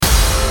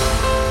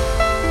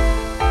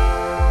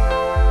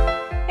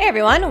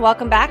everyone,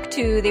 welcome back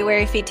to the Where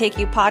Your Feet Take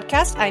You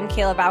podcast. I'm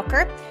Kayla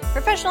Bowker,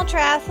 professional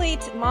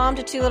triathlete, mom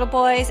to 2 little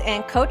boys,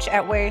 and coach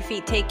at Where Your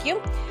Feet Take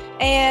You.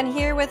 And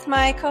here with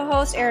my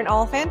co-host, Erin,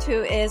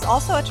 who is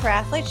also a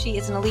triathlete. She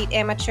is an elite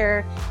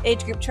amateur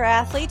age group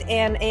triathlete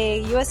and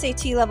a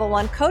USAT Level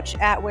 1 coach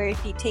at Where Your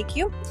Feet Take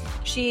You.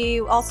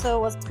 She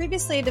also was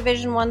previously a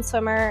Division 1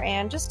 swimmer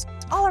and just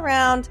all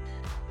around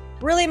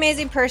really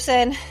amazing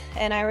person.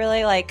 And I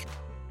really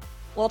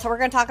we're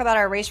going to talk about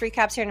our race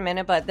recaps here in a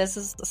minute, but this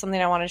is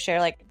something I want to share.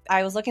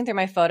 I was looking through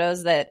my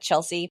photos that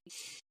Chelsea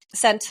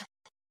sent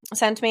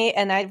me,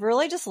 and I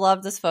really just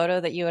loved this photo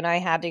that you and I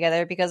had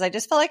together because I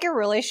just felt like it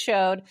really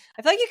showed.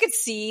 I feel like you could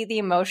see the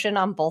emotion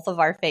on both of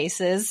our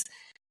faces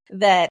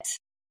that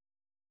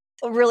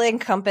really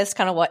encompassed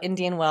kind of what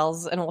Indian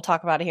Wells, and we'll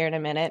talk about it here in a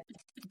minute,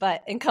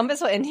 but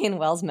encompass what Indian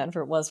Wells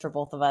was for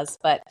both of us.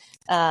 But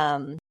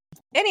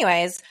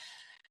anyways,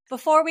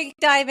 before we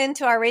dive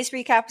into our race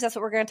recaps, that's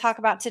what we're going to talk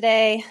about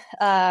today.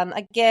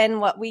 Again,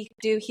 what we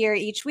do here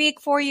each week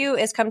for you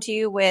is come to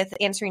you with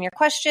answering your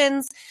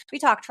questions. We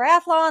talk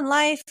triathlon,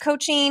 life,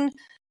 coaching,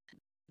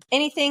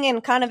 anything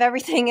and kind of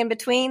everything in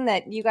between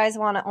that you guys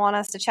want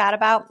us to chat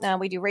about.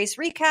 We do race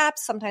recaps.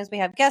 Sometimes we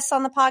have guests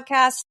on the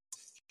podcast.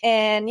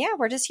 And yeah,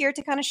 we're just here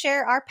to kind of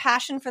share our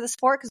passion for the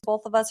sport because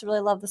both of us really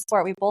love the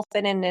sport. We've both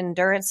been in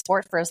endurance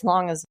sport for as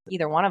long as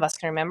either one of us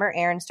can remember.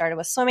 Erin started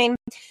with swimming.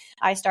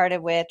 I started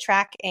with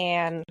track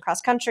and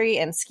cross country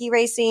and ski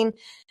racing.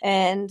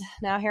 And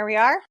now here we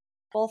are,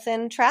 both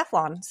in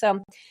triathlon.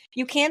 So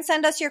you can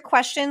send us your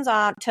questions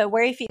on to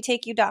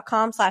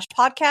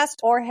whereyourfeettakeyu.com/podcast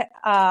or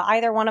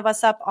either one of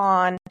us up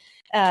on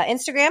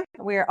Instagram.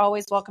 We're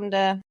always welcome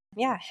to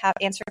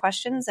answer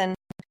questions and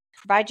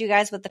provide you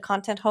guys with the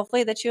content,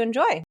 hopefully, that you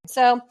enjoy.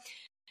 So,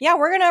 yeah,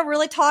 we're going to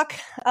really talk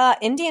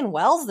Indian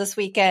Wells this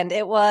weekend.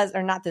 It was,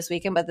 or not this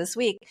weekend, but this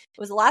week. It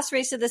was the last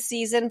race of the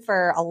season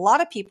for a lot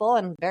of people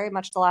and very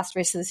much the last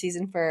race of the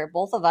season for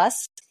both of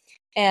us,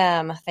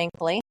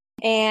 thankfully.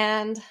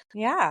 And,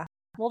 yeah,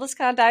 we'll just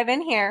kind of dive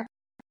in here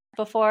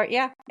before,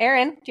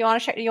 Erin, do you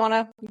want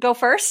to go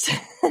first?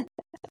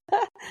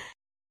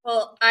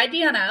 Well, I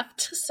DNF'd,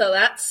 so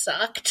that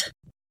sucked.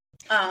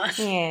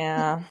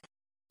 Yeah.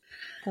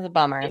 It was a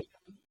bummer.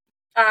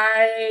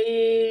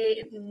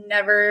 I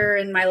never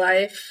in my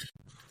life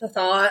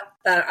thought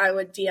that I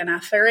would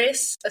DNF a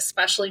race,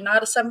 especially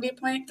not a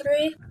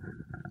 70.3.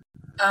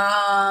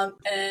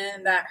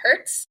 And that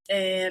hurts,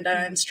 and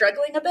I'm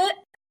struggling a bit,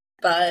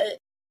 but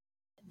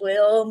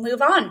we'll move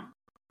on,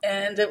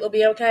 and it will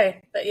be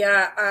okay. But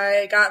yeah,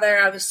 I got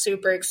there. I was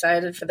super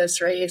excited for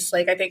this race.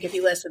 I think if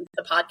you listened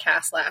to the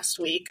podcast last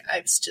week,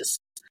 I was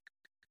just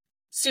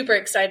super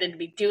excited to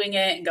be doing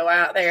it and go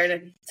out there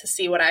to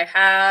see what I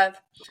have.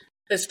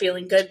 Was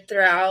feeling good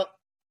throughout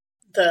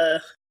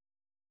the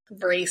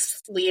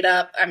race lead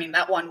up. I mean,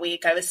 that 1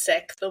 week I was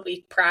sick the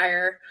week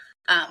prior,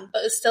 but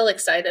was still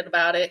excited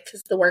about it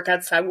because the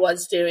workouts I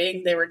was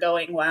doing, they were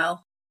going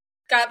well.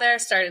 Got there,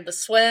 started to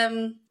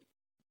swim.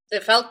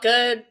 It felt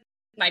good.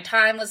 My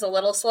time was a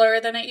little slower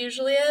than it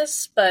usually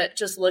is, but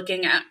just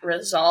looking at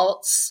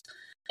results,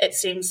 it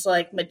seems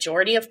like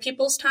majority of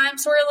people's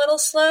times were a little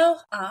slow.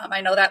 I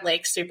know that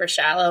lake's super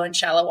shallow and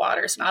shallow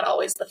water is not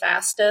always the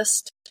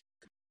fastest.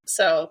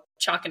 So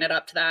chalking it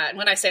up to that. And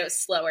when I say it was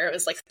slower, it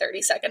was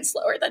 30 seconds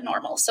slower than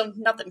normal. So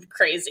nothing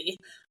crazy.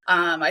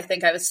 I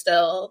think I was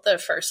still the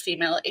first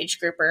female age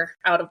grouper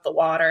out of the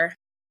water,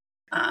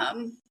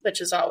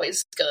 which is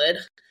always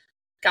good.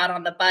 Got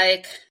on the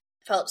bike,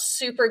 felt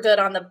super good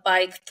on the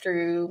bike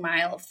through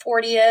mile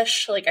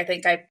 40-ish. I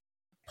think I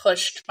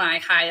pushed my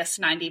highest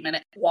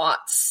 90-minute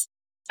watts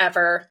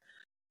ever,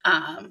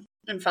 and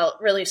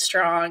felt really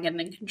strong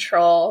and in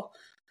control.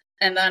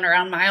 And then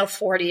around mile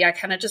 40, I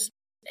kind of just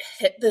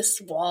hit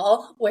this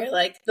wall where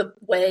the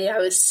way I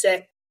was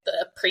sick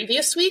the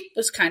previous week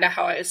was kind of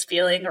how I was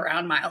feeling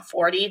around mile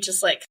 40,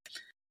 just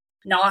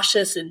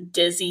nauseous and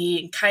dizzy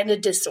and kind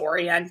of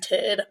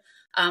disoriented.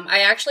 I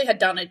actually had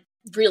done a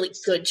really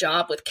good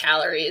job with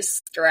calories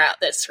throughout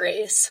this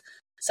race.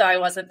 So I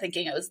wasn't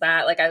thinking it was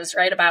that. I was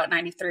right about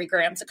 93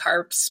 grams of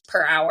carbs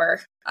per hour,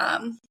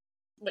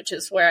 which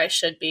is where I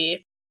should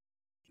be.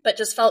 But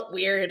just felt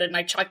weird, and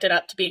I chalked it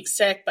up to being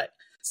sick, but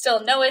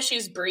still no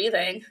issues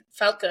breathing.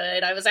 Felt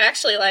good. I was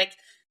actually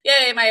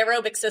yay, my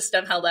aerobic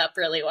system held up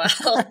really well.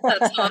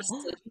 That's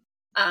awesome.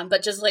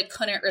 But just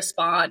couldn't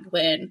respond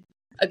when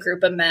a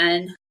group of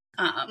men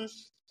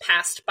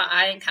passed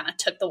by and kind of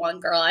took the one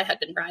girl I had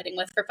been riding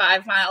with for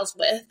 5 miles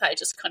with. I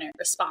just couldn't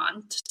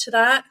respond to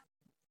that.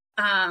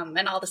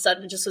 And all of a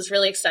sudden just was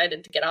really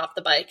excited to get off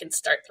the bike and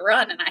start the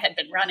run. And I had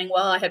been running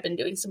well. I had been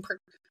doing some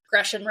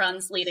progression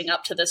runs leading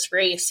up to this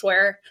race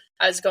where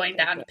I was going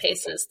down to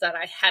paces that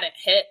I hadn't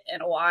hit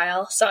in a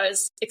while. So I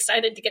was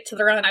excited to get to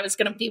the run. I was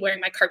going to be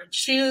wearing my carbon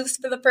shoes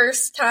for the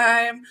first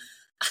time.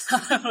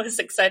 I was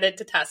excited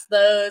to test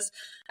those.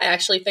 I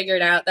actually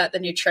figured out that the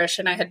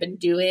nutrition I had been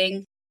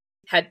doing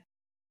had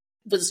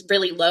was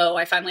really low.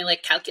 I finally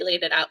like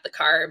calculated out the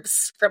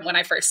carbs from when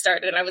I first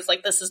started. I was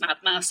like, this is not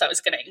enough. So I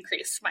was going to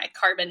increase my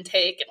carb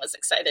intake and was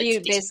excited So to do you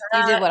did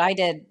that. what I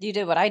did. You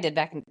did what I did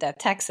back in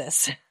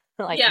Texas,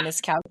 like Yeah.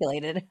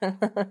 miscalculated.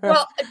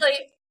 Well,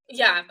 like,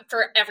 yeah,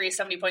 for every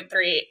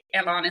 70.3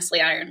 and honestly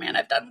Ironman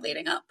I've done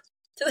leading up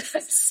to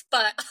this.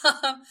 But so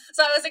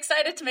I was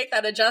excited to make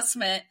that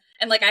adjustment.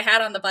 And like I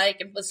had on the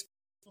bike and was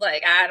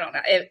like, I don't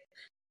know.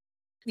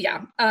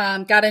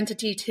 Got into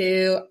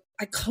T2.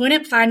 I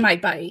couldn't find my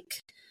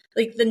bike.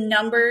 Like the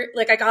number,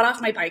 like I got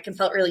off my bike and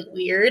felt really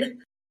weird.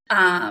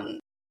 And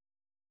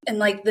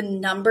like the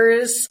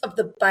numbers of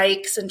the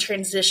bikes and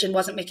transition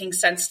wasn't making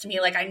sense to me.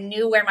 Like I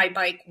knew where my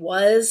bike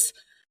was,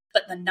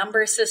 but the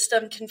number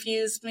system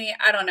confused me.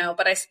 I don't know,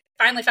 but I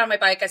finally found my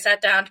bike. I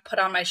sat down to put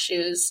on my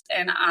shoes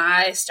and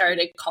I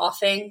started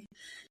coughing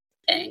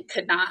and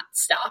could not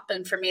stop.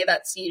 And for me,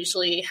 that's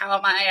usually how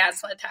my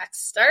asthma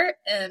attacks start.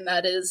 And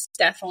that is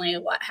definitely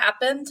what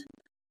happened.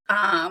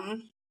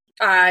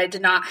 I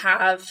did not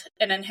have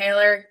an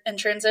inhaler in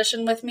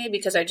transition with me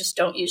because I just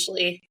don't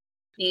usually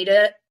need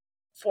it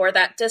for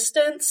that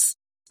distance.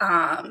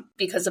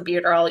 Because the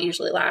Buterol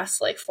usually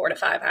lasts like 4 to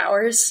 5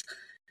 hours.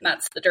 And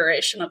that's the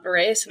duration of the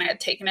race. And I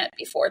had taken it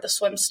before the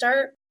swim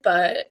start.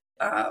 But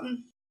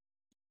kind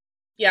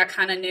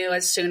of knew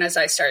as soon as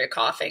I started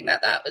coughing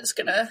that was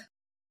going to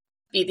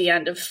be the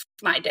end of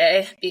my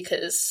day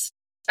because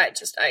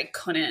I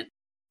couldn't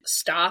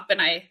stop. And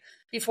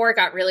before it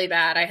got really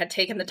bad, I had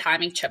taken the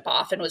timing chip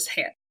off and was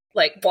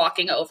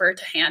walking over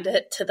to hand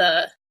it to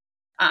the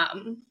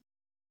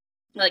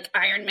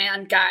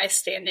Ironman guy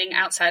standing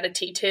outside of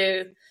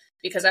T2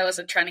 because I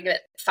wasn't trying to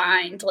get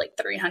fined like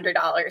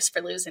 $300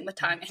 for losing the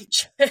timing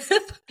chip.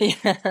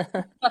 Yeah.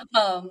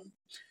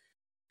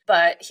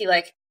 But he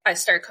I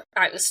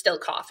was still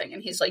coughing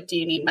and he's like, do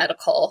you need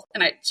medical?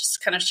 And I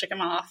just kind of shook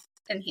him off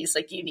and he's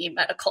like, you need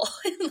medical.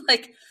 And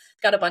like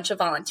got a bunch of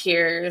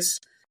volunteers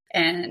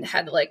and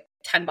had like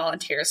 10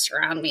 volunteers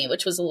surround me,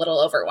 which was a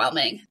little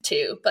overwhelming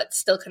too, but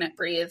still couldn't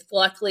breathe.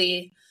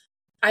 Luckily,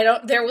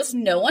 there was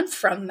no one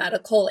from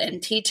medical in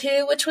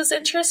T2, which was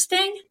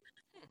interesting.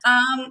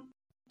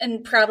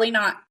 And probably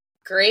not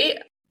great,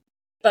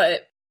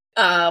 but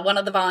one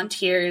of the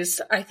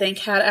volunteers, I think,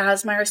 had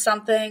asthma or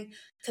something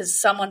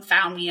because someone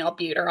found me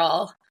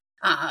albuterol.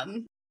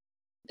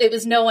 It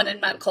was no one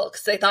in medical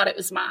because they thought it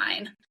was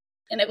mine,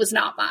 and it was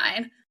not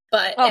mine.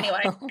 But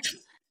anyway,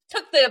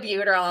 took the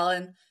albuterol,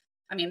 and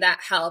I mean, that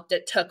helped.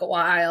 It took a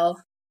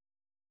while.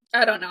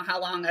 I don't know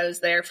how long I was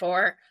there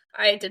for.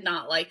 I did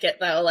not like it,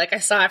 though. Like, I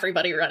saw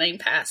everybody running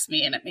past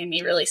me, and it made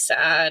me really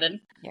sad,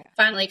 and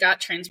finally got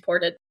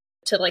transported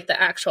to, like,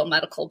 the actual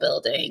medical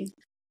building,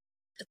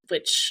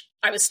 which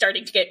I was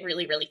starting to get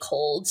really, really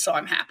cold, so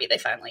I'm happy they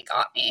finally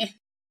got me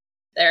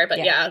there. But,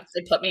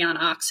 they put me on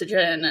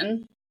oxygen,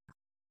 and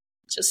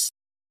just,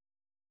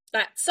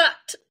 that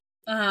sucked.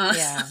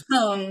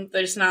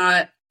 There's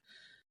not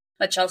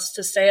much else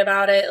to say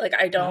about it. Like,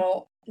 I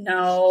don't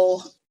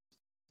know.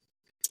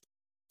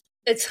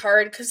 It's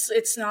hard because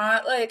it's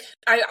not like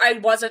I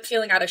wasn't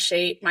feeling out of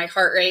shape. My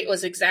heart rate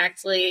was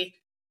exactly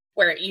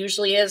where it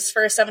usually is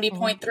for a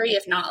 70.3,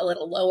 if not a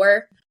little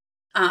lower.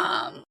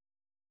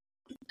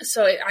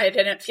 So I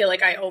didn't feel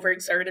like I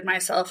overexerted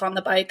myself on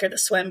the bike or the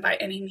swim by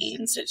any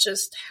means. It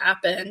just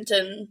happened.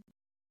 And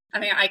I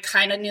mean, I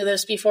kind of knew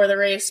this before the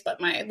race,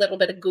 but my little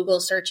bit of Google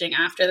searching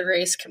after the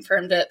race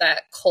confirmed it,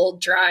 that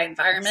cold, dry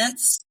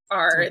environments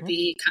are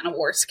the kind of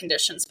worst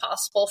conditions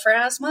possible for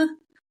asthma.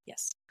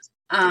 Yes.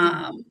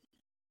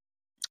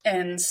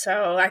 And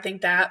so I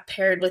think that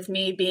paired with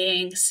me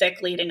being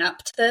sick leading up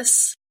to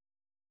this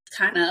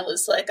kind of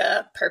was like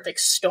a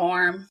perfect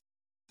storm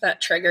that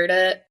triggered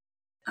it.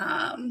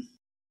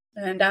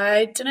 And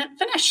I didn't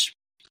finish.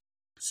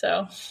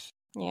 So.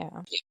 Yeah,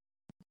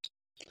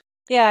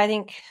 I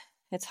think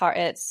it's hard.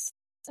 I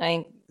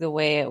think the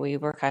way we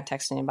were kind of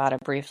texting about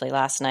it briefly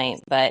last night,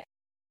 but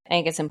I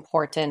think it's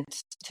important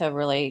to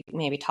really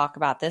maybe talk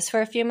about this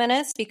for a few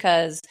minutes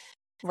because,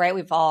 right,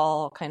 we've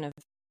all kind of,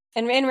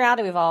 in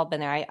reality, we've all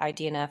been there. I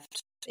DNF'd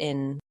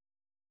in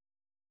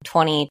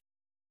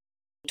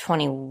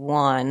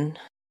 2021.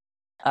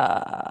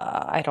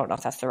 I don't know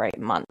if that's the right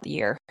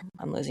year.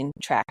 I'm losing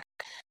track.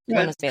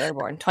 When was Baylor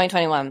born?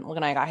 2021,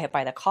 when I got hit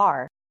by the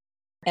car.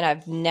 And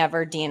I've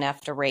never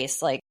DNF'd a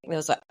race. Like,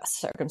 those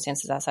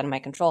circumstances outside of my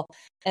control.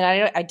 And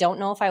I don't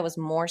know if I was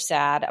more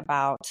sad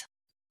about,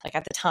 like,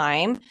 at the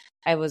time,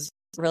 I was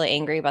really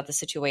angry about the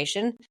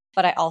situation,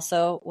 but I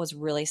also was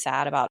really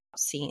sad about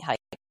seeing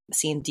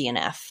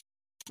DNF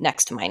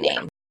next to my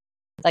name.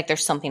 Like,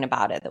 there's something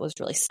about it that was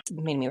really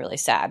made me really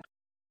sad.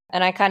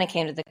 And I kind of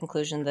came to the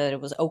conclusion that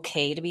it was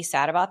okay to be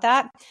sad about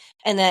that.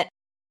 And that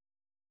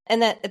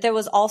there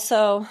was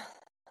also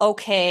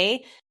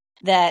okay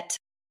that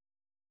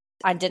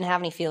I didn't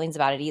have any feelings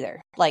about it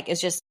either. Like,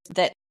 it's just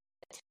that,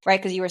 right?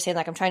 Because you were saying,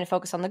 like, I'm trying to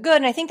focus on the good.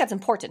 And I think that's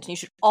important. And you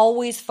should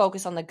always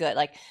focus on the good.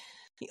 Like,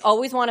 you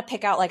always want to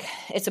pick out, like,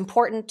 it's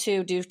important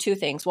to do two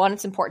things. One,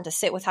 it's important to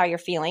sit with how you're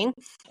feeling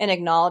and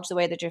acknowledge the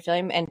way that you're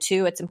feeling. And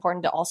two, it's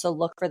important to also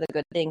look for the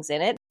good things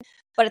in it.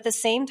 But at the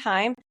same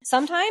time,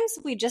 sometimes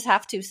we just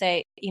have to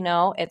say,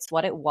 it's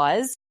what it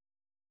was.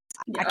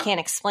 I can't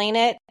explain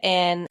it.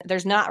 And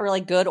there's not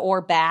really good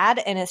or bad.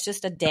 And it's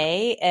just a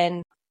day.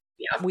 And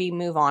we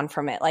move on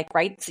from it. Like,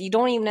 right. So you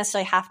don't even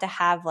necessarily have to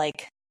have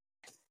like,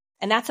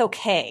 and that's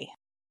okay.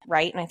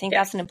 Right. And I think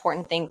that's an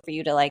important thing for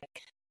you to like,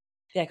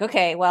 be like,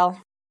 okay, well,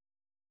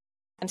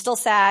 I'm still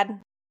sad.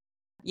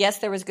 Yes,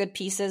 there was good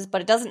pieces,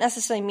 but it doesn't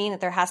necessarily mean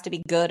that there has to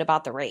be good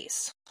about the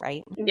race,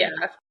 right? Yeah.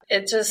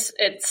 It's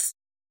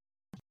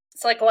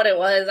like what it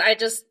was. I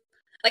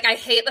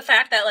hate the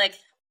fact that like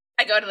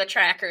I go to the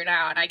tracker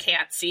now and I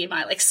can't see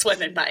my like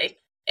swimming bike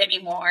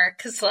anymore.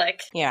 Cause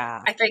like,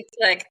 I think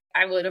like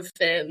I would have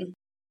been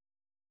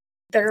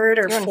third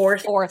or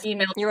fourth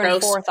female. You were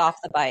in fourth off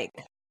the bike.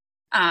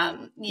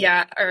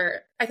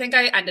 Or I think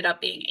I ended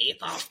up being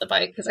eighth off the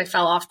bike because I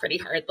fell off pretty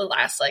hard the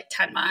last like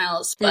 10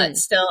 miles. But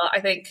still, I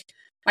think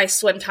my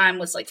swim time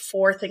was like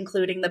fourth,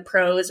 including the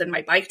pros, and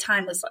my bike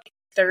time was like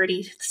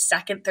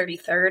 32nd,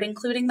 33rd,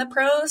 including the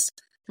pros,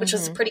 which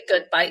was a pretty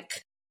good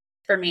bike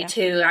for me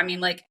too. I mean,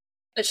 like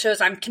it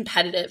shows I'm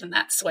competitive in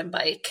that swim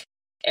bike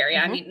area.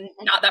 I mean,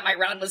 not that my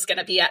run was going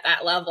to be at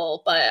that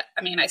level, but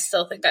I mean, I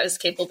still think I was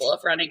capable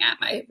of running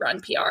at my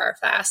run PR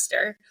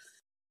faster.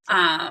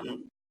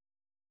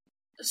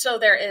 So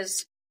there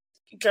is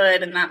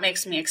good, and that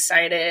makes me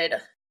excited.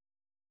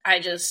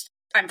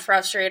 I'm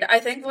frustrated. I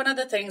think one of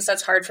the things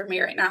that's hard for me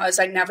right now is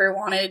I never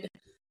wanted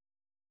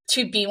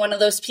to be one of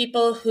those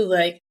people who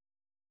like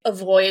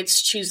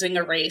avoids choosing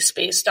a race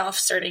based off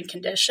certain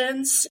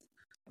conditions.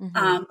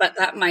 But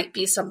that might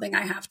be something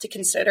I have to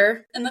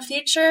consider in the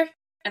future.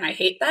 And I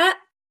hate that.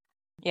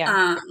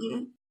 Yeah.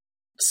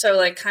 So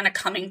like kind of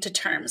coming to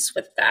terms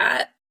with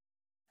that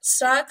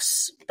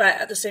sucks. But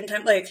at the same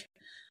time, like,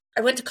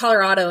 I went to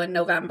Colorado in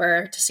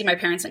November to see my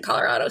parents in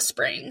Colorado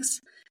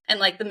Springs. And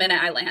like the minute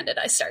I landed,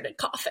 I started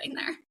coughing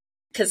there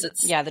because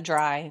it's the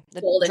dry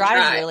is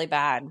really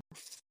bad.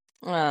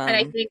 And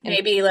I think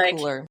maybe like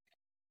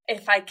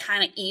if I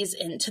kind of ease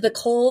into the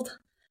cold,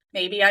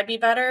 maybe I'd be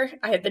better.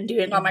 I had been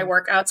doing all my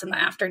workouts in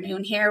the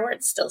afternoon here where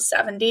it's still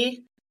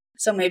 70.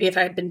 So maybe if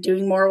I had been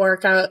doing more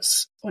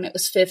workouts when it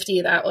was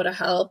 50, that would have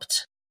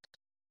helped.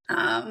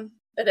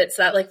 But it's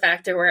that like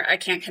factor where I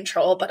can't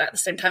control, but at the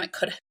same time, it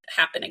could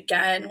happen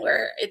again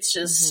where it's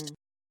just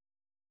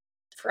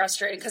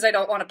frustrating because I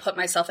don't want to put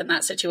myself in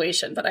that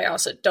situation, but I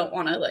also don't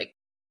want to like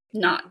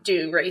not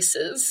do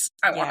races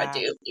I want to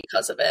do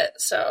because of it.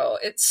 So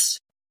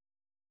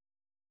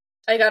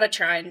I got to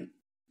try and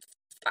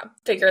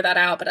figure that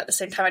out. But at the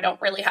same time, I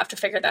don't really have to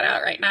figure that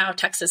out right now.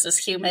 Texas is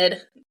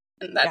humid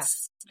and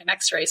that's my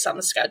next race on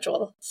the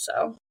schedule.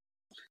 So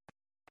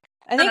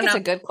I think it's a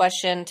good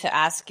question to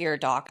ask your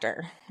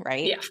doctor,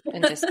 right? Yeah.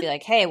 And just be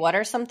like, hey, what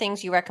are some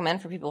things you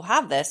recommend for people who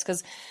have this?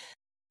 Because,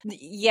 and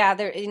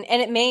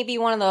it may be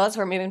one of those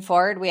where moving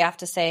forward, we have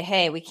to say,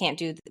 hey, we can't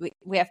do,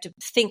 we have to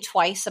think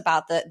twice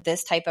about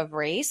this type of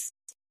race.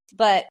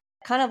 But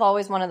kind of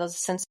always one of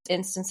those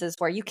instances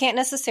where you can't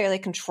necessarily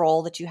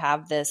control that you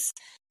have this,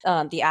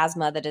 the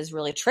asthma that is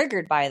really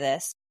triggered by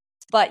this,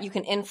 but you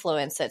can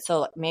influence it.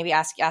 So maybe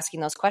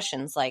asking those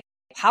questions like,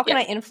 how can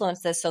I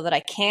influence this so that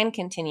I can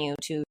continue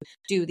to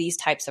do these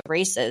types of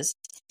races?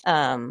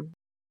 And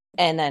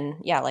then,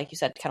 like you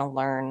said, kind of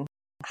learn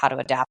how to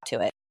adapt to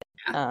it.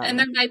 And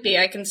there might be,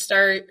 I can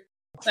start,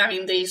 I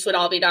mean, these would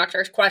all be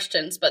doctor's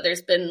questions, but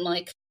there's been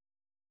like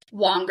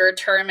longer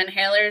term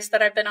inhalers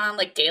that I've been on,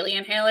 like daily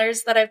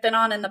inhalers that I've been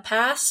on in the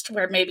past,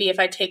 where maybe if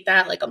I take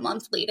that like a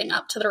month leading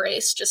up to the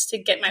race just to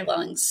get my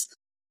lungs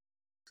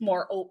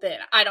more open.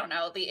 I don't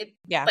know.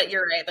 But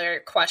you're right. There are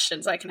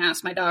questions I can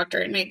ask my doctor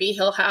and maybe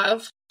he'll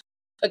have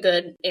a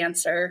good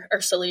answer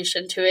or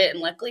solution to it. And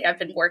luckily I've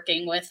been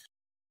working with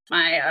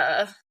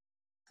my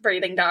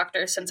breathing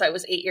doctor since I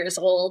was 8 years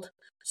old.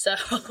 So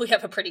we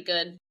have a pretty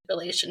good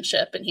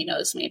relationship and he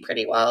knows me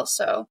pretty well.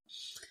 So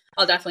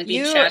I'll definitely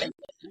be chatting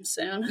with him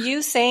soon.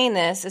 You saying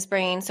this is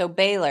bringing, so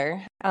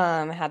Baylor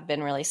had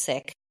been really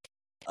sick,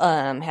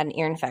 had an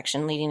ear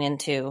infection leading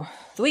into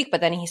the week, but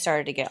then he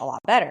started to get a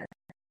lot better.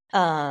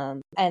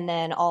 And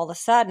then all of a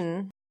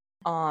sudden,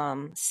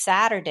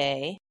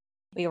 Saturday,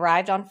 we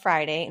arrived on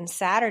Friday, and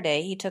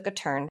Saturday he took a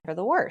turn for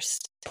the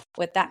worst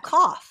with that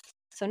cough.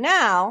 So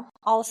now,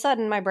 all of a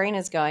sudden, my brain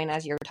is going,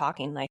 as you're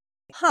talking, like,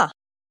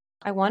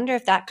 I wonder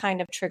if that kind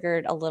of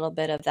triggered a little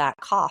bit of that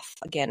cough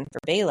again for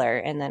Baylor.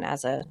 And then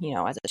as a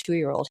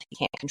 2-year-old, he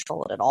can't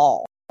control it at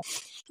all.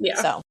 Yeah.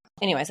 So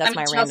anyways, that's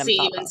my random Chelsea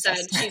thought even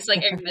process. said, she's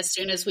like, Erin, as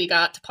soon as we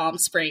got to Palm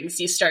Springs,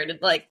 you started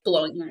like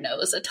blowing your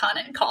nose a ton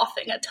and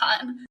coughing a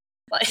ton.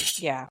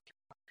 Like, yeah.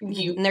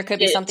 And there could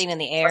be something in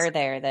the air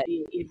there that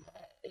it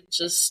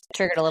just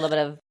triggered a little bit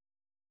of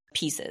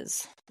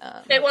pieces.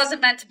 It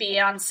wasn't meant to be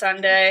on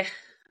Sunday.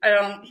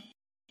 I'm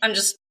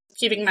just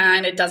keeping in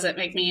mind it doesn't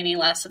make me any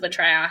less of a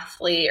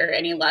triathlete or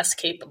any less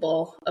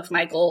capable of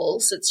my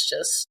goals. It's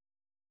just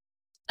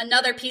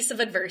another piece of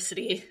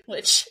adversity,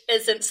 which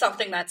isn't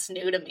something that's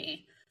new to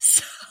me.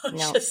 So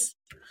No. just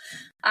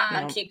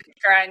keep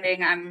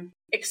grinding. I'm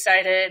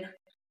excited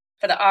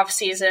for the off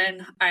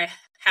season. I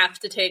have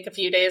to take a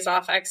few days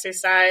off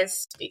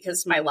exercise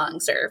because my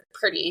lungs are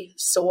pretty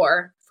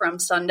sore from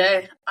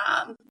Sunday.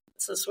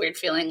 It's this weird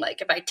feeling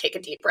like if I take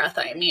a deep breath,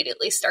 I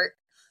immediately start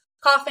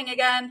coughing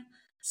again.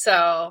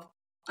 So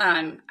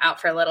I'm out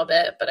for a little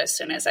bit, but as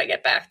soon as I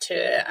get back to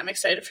it, I'm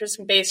excited for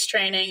some base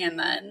training and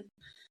then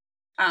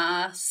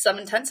some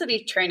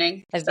intensity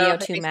training. A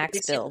VO2 max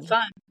build.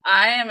 Fun.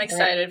 I am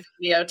excited for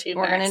VO2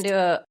 We're max. We're going to do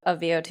a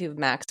VO2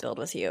 max build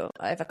with you.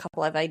 I have a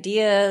couple of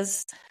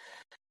ideas.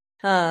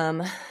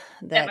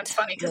 It's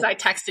funny because I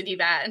texted you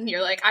that and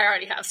you're like, I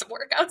already have some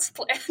workouts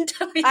planned.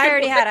 I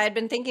already had. I've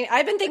been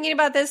thinking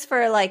about this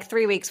for like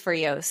 3 weeks for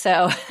you.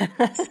 So,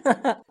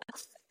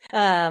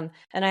 and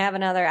I have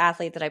another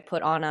athlete that I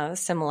put on a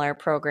similar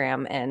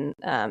program, and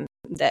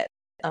that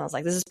I was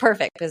like, this is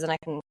perfect because then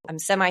I'm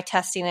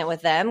semi-testing it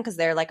with them because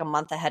they're like a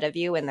month ahead of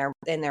you in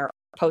their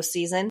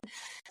postseason.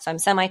 So I'm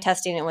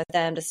semi-testing it with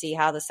them to see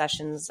how the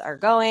sessions are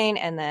going,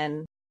 and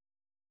then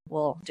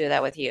we'll do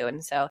that with you.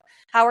 And so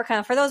how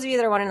we're for those of you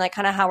that are wondering, like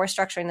kind of how we're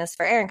structuring this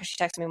for Erin, because she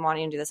texted me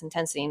wanting to do this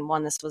intensity,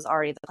 and this was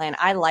already the plan.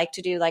 I like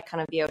to do like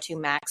kind of VO2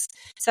 max,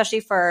 especially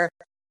for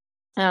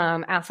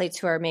athletes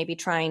who are maybe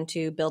trying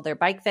to build their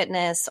bike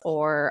fitness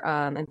or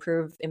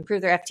improve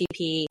their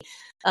FTP,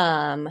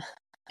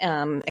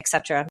 et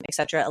cetera,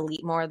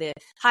 elite, more the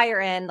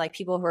higher end, like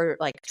people who are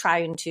like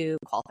trying to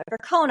qualify for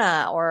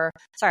Kona or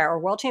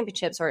world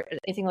championships or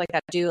anything like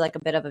that, do like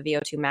a bit of a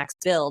VO2 max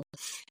build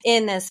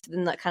in this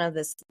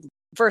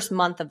first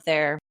month of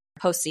their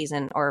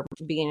postseason or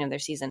beginning of their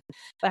season.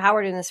 But how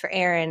we're doing this for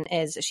Erin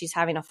is she's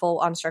having a full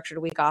unstructured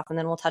week off, and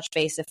then we'll touch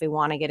base if we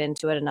want to get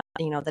into it,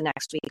 the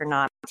next week or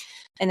not.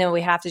 And then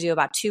we have to do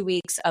about 2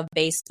 weeks of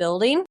base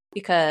building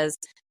because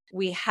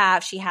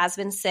she has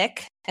been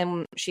sick,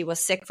 and she was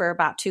sick for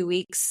about 2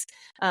 weeks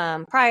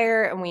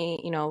prior,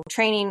 and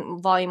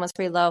training volume was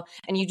pretty low,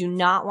 and you do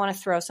not want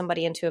to throw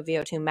somebody into a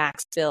VO2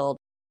 max build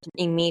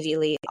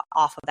immediately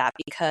off of that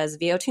because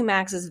VO2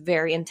 max is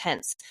very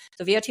intense.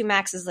 So VO2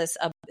 max is this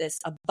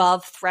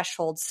above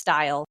threshold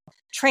style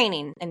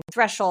training, and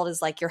threshold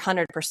is like your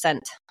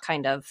 100%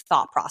 kind of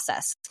thought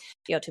process.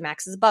 VO2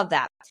 max is above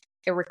that.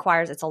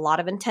 It's a lot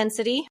of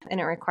intensity, and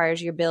it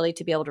requires your ability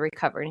to be able to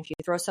recover. And if you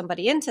throw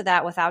somebody into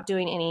that without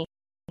doing any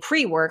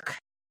pre-work,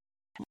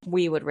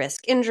 we would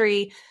risk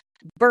injury,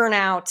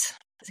 burnout,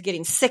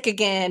 getting sick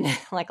again,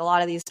 like a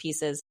lot of these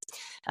pieces.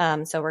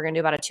 So we're going to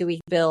do about a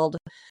 2-week build,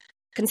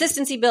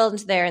 consistency build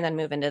into there, and then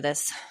move into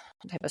this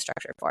type of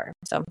structure for her.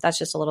 So that's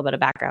just a little bit of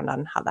background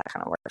on how that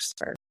kind of works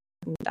for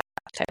that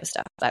type of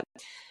stuff. But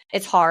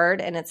it's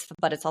hard,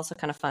 but it's also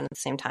kind of fun at the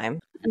same time.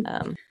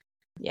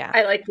 Yeah.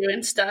 I like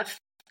doing stuff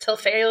till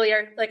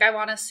failure. Like I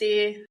want to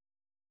see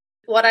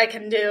what I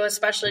can do,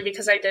 especially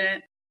because I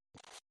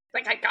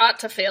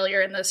got to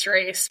failure in this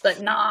race,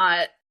 but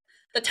not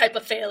the type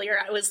of failure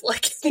I was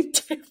looking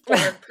to for.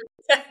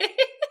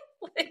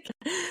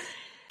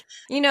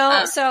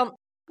 So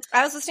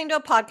I was listening to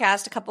a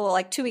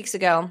podcast 2 weeks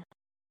ago,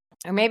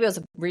 or maybe I was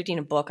reading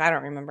a book. I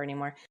don't remember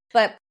anymore,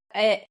 but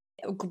a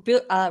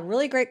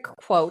really great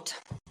quote,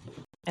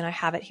 and I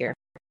have it here.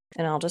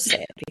 And I'll just say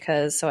it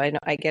because so I know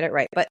I get it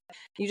right. But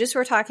you just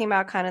were talking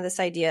about kind of this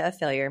idea of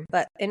failure.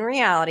 But in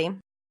reality,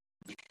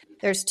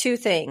 there's 2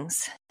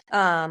 things.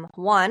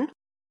 One,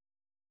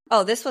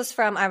 this was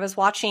I was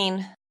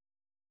watching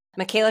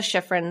Kayla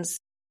Schifrin's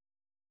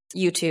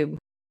YouTube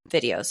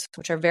videos,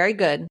 which are very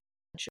good.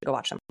 You should go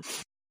watch them.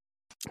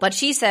 But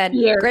she said,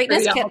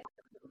 greatness can...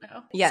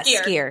 Yes,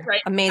 skier.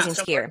 Right? Amazing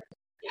skier.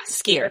 Yeah,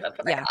 skier.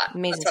 Yeah,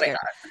 amazing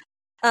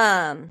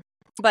skier.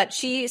 But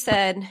she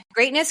said,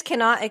 greatness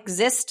cannot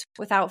exist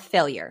without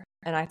failure.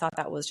 And I thought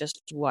that was just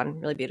one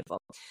really beautiful.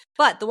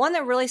 But the one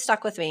that really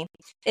stuck with me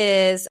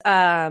is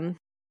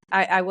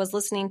I was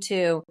listening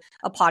to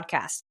a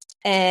podcast,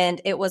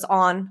 and it was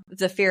on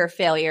the fear of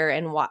failure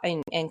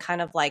and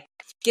kind of like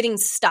getting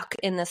stuck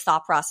in this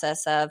thought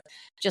process of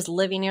just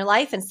living your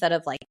life instead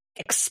of like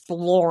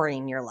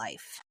exploring your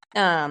life.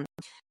 And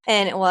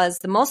it was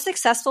the most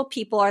successful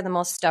people are the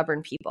most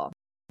stubborn people.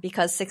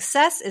 Because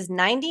success is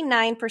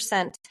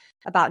 99%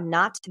 about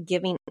not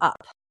giving up.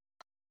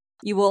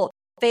 You will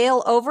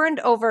fail over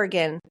and over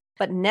again,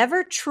 but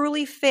never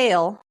truly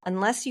fail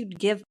unless you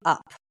give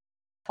up.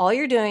 All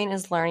you're doing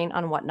is learning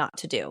on what not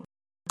to do.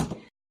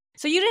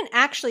 So you didn't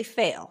actually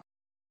fail.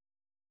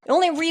 The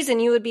only reason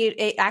you would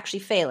be actually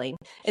failing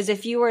is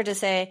if you were to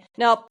say,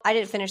 nope, I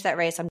didn't finish that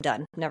race. I'm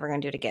done. I'm never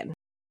going to do it again.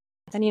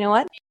 Then you know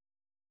what?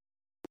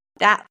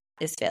 That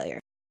is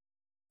failure.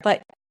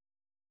 But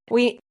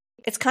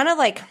it's kind of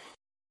like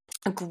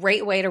a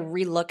great way to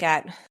relook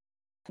at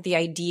the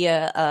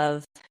idea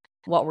of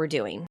what we're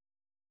doing.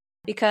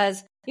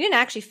 Because you didn't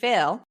actually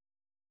fail.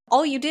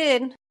 All you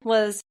did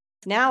was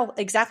now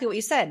exactly what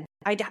you said.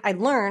 I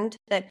learned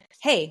that,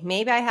 hey,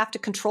 maybe I have to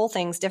control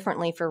things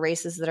differently for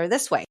races that are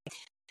this way.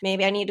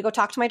 Maybe I need to go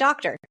talk to my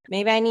doctor.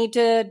 Maybe I need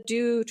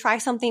to try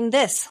something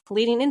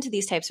leading into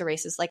these types of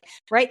races. Like,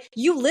 right?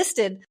 You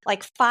listed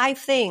like 5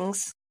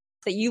 things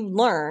that you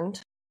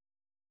learned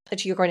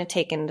that you're going to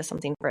take into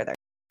something further.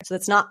 So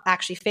it's not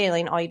actually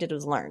failing. All you did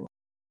was learn.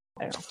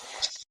 I don't know.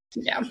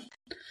 Yeah.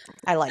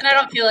 I like and I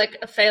don't feel like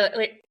a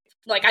failure.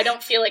 Like I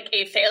don't feel like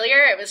a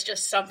failure. It was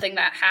just something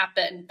that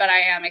happened. But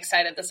I am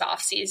excited this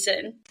off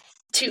season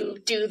to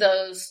do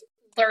those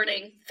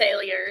learning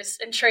failures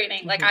and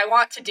training. Like I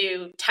want to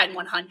do 10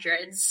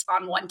 100s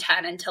on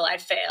 110 until I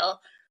fail,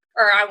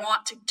 or I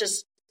want to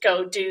just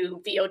go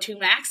do VO2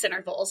 max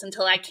intervals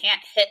until I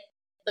can't hit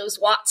those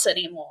watts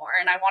anymore.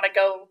 And I want to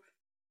go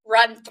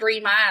run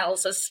 3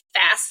 miles as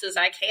fast as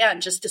I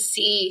can just to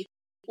see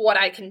what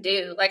I can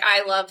do. Like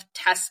I love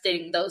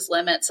testing those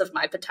limits of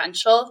my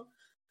potential.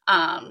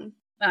 And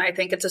I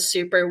think it's a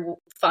super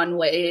fun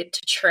way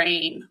to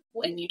train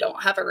when you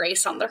don't have a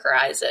race on the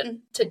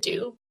horizon to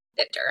do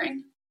it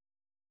during.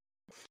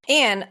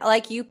 And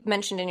like you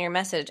mentioned in your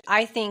message,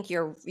 I think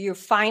you're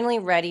finally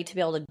ready to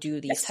be able to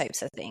do these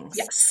types of things.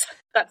 Yes,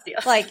 that's the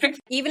other like thing.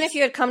 Even if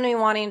you had come to me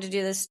wanting to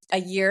do this a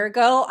year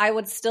ago, I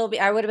would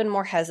have been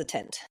more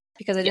hesitant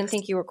because I didn't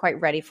think you were quite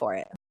ready for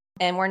it.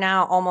 And we're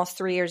now almost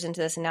 3 years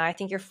into this, and now I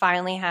think you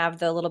finally have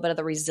the little bit of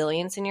the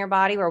resilience in your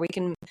body where we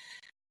can.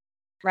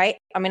 Right?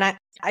 I mean,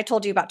 I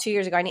told you about 2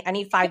 years ago, I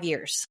need 5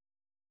 years.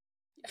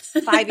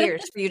 5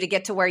 years for you to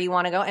get to where you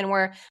want to go. And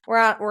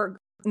we're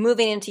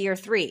moving into year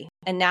 3.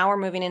 And now we're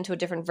moving into a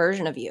different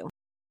version of you.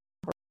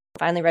 We're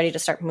finally ready to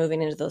start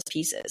moving into those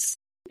pieces.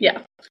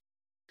 Yeah.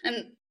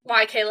 And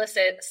why Kayla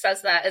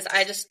says that is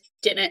I just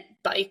didn't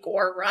bike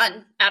or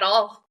run at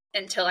all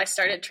until I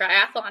started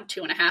triathlon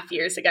 2.5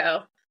 years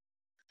ago.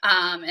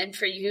 And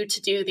for you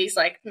to do these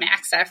like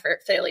max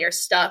effort failure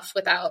stuff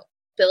without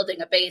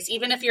building a base,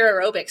 even if your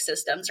aerobic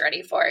system's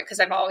ready for it, because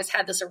I've always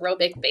had this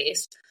aerobic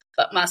base,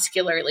 but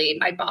muscularly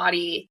my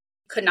body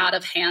could not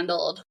have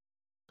handled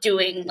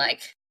doing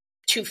like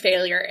 2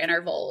 failure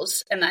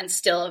intervals and then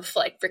still have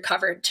like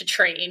recovered to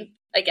train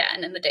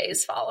again in the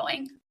days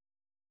following.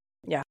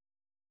 Yeah.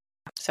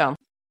 So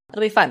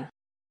it'll be fun.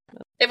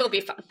 It will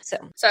be fun.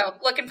 So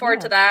looking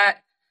forward to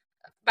that.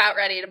 About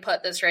ready to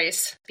put this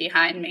race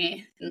behind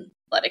me and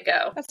let it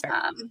go. That's fair.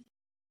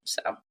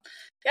 So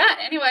yeah,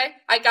 anyway,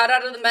 I got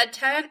out of the med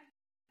tent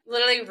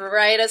literally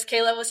right as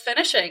Kayla was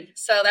finishing.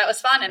 So that was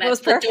fun. And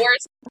the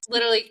doors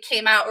literally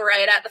came out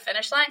right at the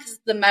finish line because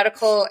the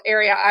medical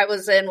area I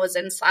was in was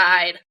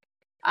inside.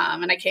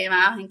 And I came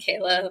out and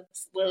Kayla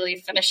was literally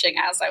finishing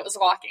as I was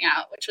walking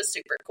out, which was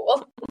super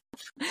cool.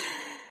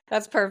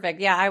 That's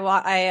perfect. Yeah,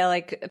 I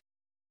like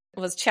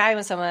was chatting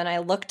with someone and I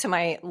looked to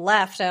my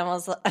left and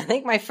I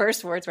think my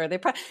first words were I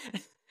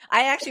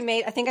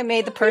think I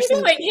made the person.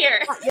 What are you doing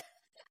here?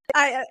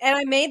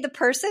 I made the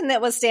person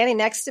that was standing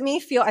next to me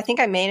feel. I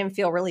think I made him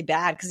feel really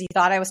bad because he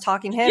thought I was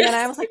talking to him, and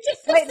I was like,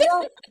 "Wait,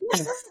 no,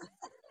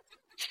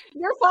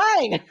 you're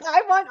fine.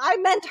 I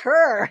meant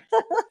her.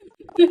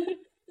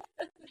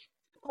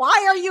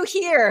 Why are you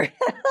here?"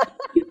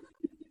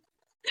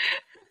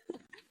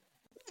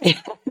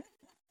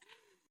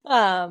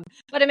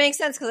 But it makes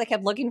sense because I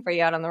kept looking for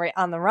you out on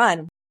the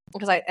run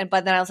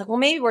but then I was like, well,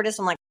 maybe we're just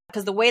on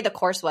because the way the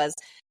course was,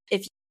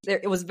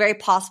 it was very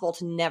possible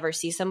to never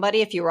see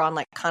somebody if you were on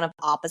like kind of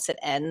opposite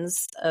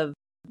ends of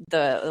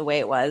the way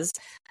it was.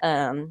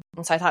 And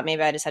so I thought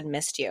maybe I just had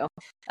missed you.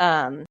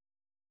 And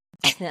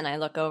then I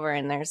look over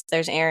and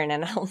there's Erin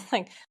and I was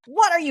like,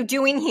 what are you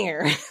doing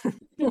here?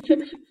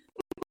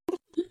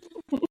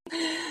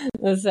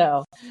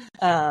 So,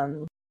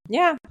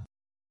 yeah.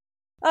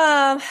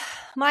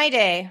 My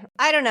day,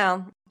 I don't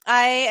know.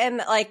 I am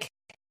like,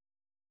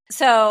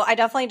 so I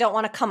definitely don't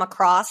want to come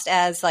across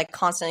as like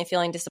constantly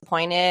feeling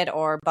disappointed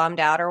or bummed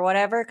out or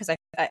whatever, because I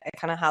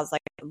kind of feels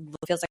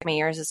like my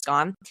years is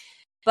gone.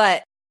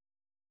 But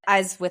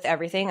as with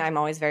everything, I'm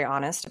always very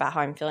honest about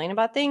how I'm feeling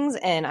about things,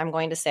 and I'm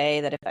going to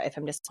say that if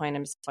I'm disappointed,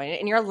 I'm disappointed.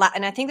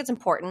 And I think that's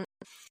important.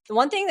 The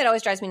one thing that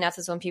always drives me nuts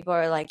is when people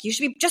are like, "You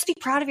should just be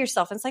proud of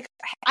yourself." And it's like,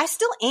 I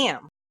still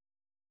am.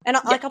 And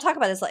I'll talk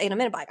about this in a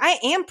minute, but I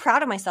am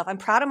proud of myself. I'm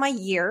proud of my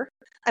year.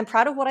 I'm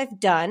proud of what I've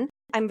done.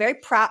 I'm very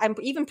proud. I'm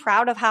even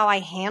proud of how I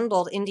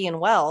handled Indian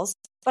Wells,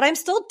 but I'm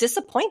still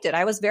disappointed.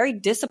 I was very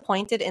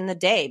disappointed in the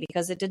day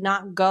because it did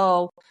not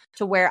go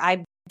to where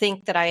I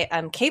think that I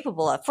am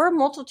capable of, for a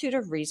multitude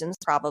of reasons,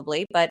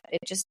 probably, but it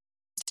just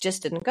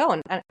didn't go.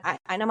 And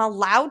I'm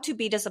allowed to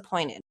be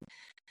disappointed.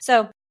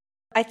 So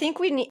I think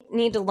we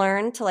need to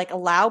learn to like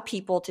allow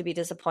people to be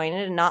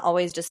disappointed and not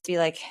always just be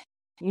like,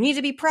 you need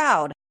to be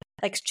proud.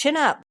 Like, chin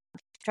up.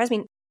 It drives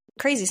me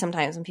crazy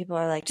sometimes when people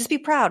are like, just be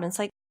proud. And it's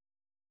like,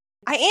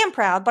 I am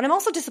proud, but I'm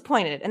also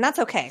disappointed, and that's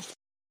okay.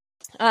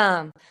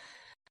 But,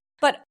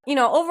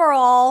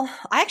 overall,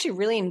 I actually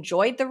really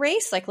enjoyed the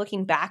race, like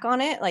looking back on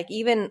it, like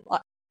even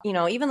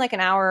like an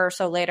hour or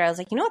so later, I was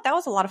like, you know what, that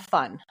was a lot of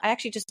fun. I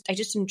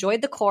just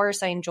enjoyed the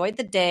course. I enjoyed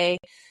the day.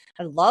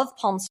 I love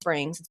Palm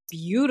Springs. It's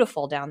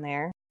beautiful down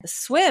there. The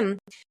swim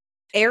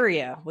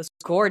area was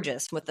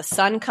gorgeous with the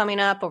sun coming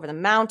up over the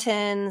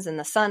mountains and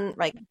the sun,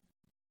 like,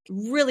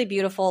 really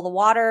beautiful. The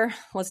water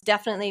was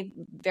definitely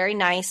very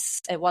nice.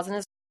 It wasn't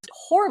as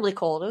horribly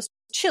cold. It was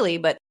chilly,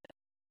 but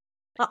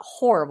not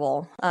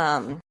horrible.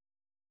 Probably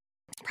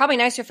probably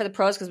nicer for the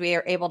pros because we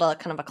are able to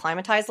kind of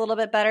acclimatize a little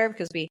bit better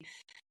because we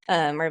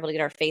were able to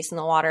get our face in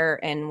the water,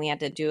 and we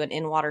had to do an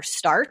in-water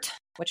start,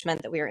 which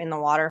meant that we were in the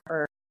water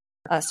for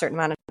a certain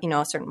amount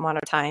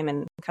of time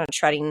and kind of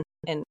treading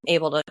and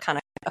able to kind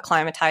of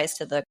acclimatize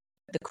to the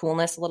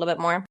coolness a little bit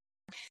more.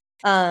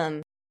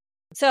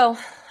 So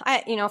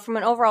I, from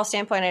an overall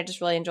standpoint, I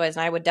just really enjoy it,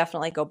 and I would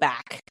definitely go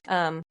back.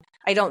 I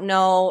don't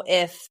know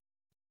if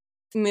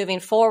moving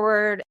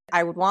forward,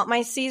 I would want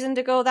my season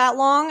to go that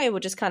long. It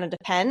would just kind of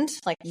depend.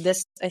 Like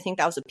this, I think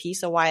that was a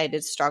piece of why I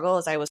did struggle,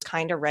 is I was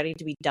kind of ready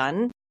to be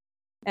done.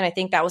 And I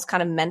think that was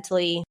kind of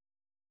mentally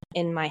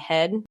in my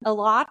head a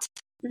lot.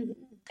 Mm-hmm.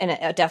 And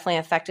it definitely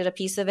affected a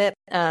piece of it.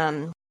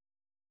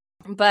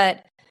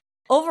 But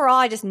overall,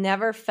 I just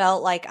never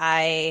felt like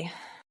I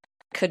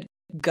could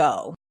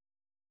go.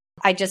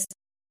 I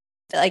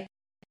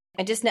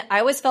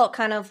always felt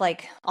kind of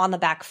like on the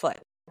back foot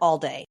all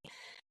day.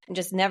 And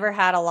just never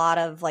had a lot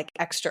of like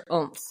extra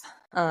oomph.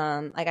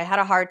 Like I had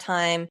a hard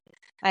time.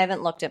 I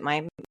haven't looked at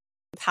my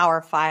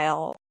power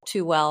file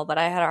too well, but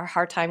I had a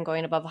hard time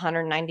going above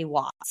 190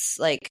 watts.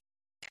 Like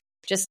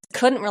just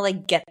couldn't really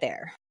get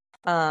there.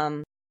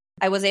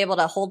 I was able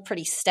to hold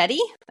pretty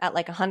steady at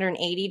like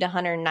 180 to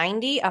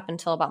 190 up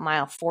until about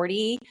mile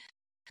 40,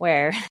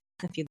 where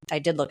I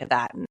did look at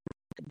that and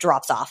it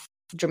drops off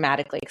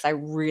dramatically because I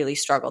really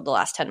struggled the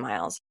last 10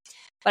 miles.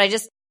 But I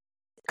just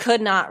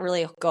could not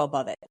really go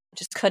above it.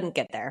 Just couldn't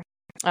get there.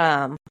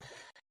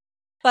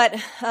 But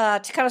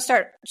to kind of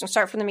start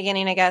from the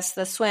beginning, I guess,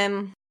 the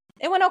swim,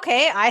 it went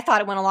okay. I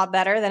thought it went a lot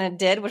better than it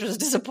did, which was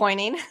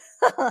disappointing.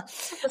 I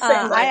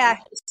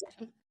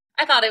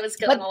thought it was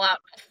going a lot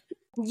better.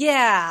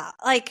 Yeah.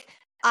 Like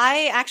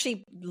I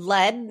actually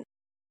led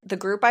the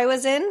group I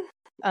was in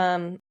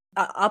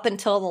up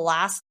until the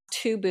last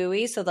 2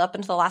 buoys. So up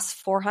until the last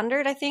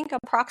 400, I think,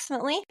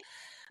 approximately.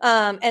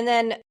 And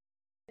then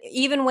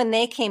even when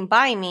they came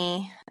by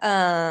me,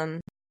 I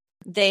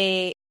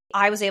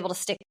was able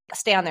to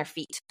stay on their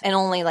feet and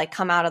only like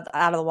come out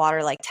of the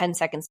water like 10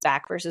 seconds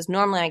back, versus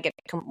normally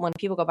when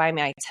people go by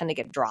me, I tend to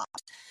get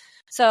dropped.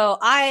 So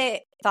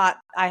I thought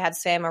I had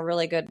swam a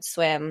really good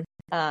swim.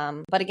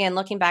 But again,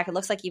 looking back, it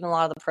looks like even a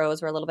lot of the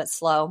pros were a little bit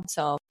slow.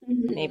 So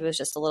maybe it was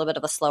just a little bit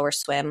of a slower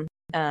swim.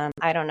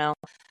 I don't know.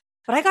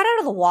 But I got out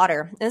of the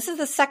water. And this is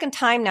the second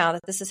time now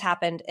that this has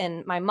happened.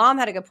 And my mom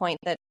had a good point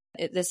that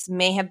this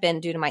may have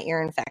been due to my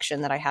ear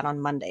infection that I had on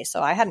Monday.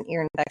 So I had an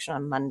ear infection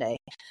on Monday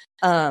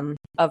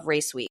of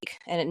race week,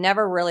 and it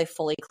never really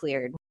fully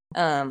cleared.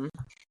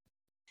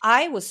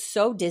 I was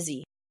so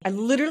dizzy. I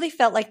literally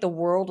felt like the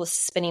world was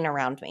spinning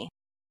around me,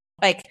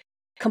 like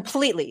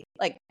completely.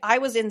 Like I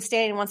was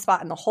standing in one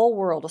spot and the whole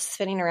world was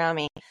spinning around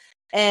me.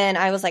 And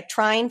I was like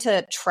trying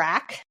to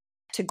track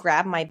to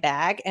grab my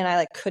bag, and I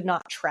like could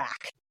not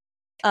track.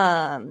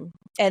 And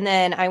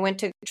then I went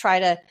to try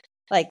to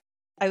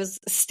I was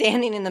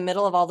standing in the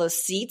middle of all those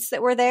seats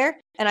that were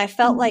there, and I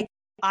felt like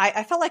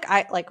I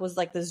was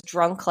like this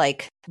drunk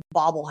like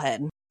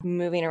bobblehead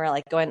moving around,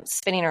 like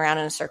spinning around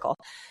in a circle.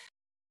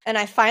 And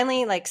I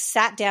finally like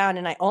sat down,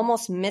 and I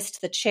almost missed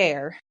the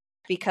chair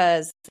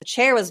because the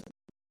chair was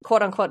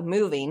quote unquote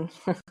moving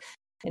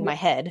in my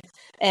head,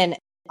 and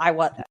I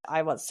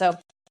was so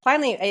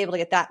finally able to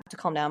get that to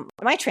calm down.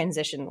 My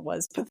transition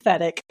was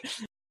pathetic.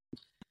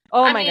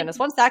 Oh my goodness!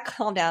 Once that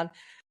calmed down,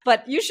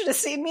 but you should have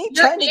seen me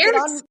trying to get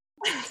on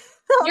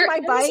my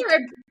bike. Are a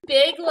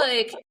big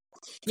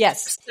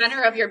yes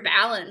center of your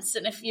balance,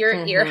 and if your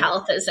ear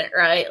health isn't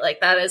right,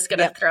 like that is going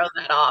to throw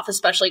that off,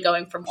 especially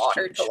going from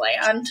water to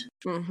land.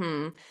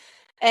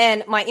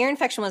 And my ear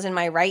infection was in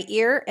my right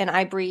ear, and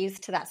I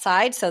breathed to that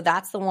side, so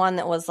that's the one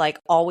that was like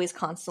always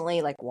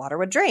constantly like water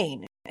would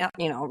drain,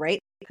 right?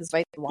 Because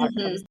the water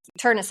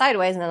turn it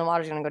sideways, and then the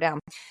water's going to go down.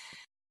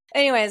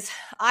 Anyways,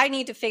 I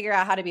need to figure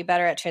out how to be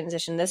better at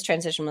transition. This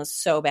transition was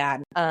so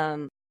bad.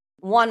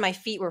 One, my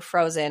feet were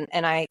frozen,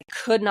 and I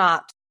could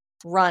not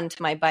run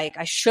to my bike.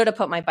 I should have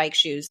put my bike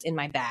shoes in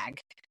my bag.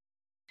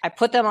 I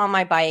put them on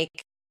my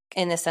bike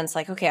in the sense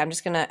like, okay, I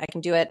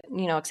can do it,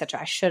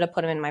 etc. I should have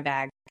put them in my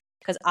bag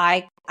because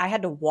I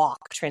had to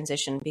walk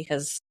transition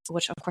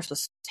which of course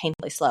was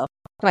painfully slow.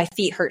 My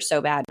feet hurt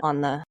so bad on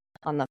the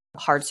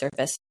hard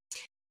surface.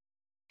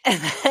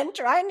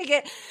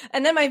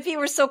 And then my feet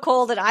were so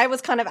cold and I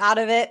was kind of out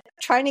of it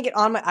trying to get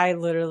on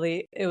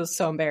it was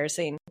so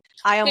embarrassing.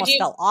 I almost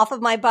fell off of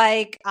my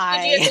bike.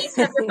 Did you at least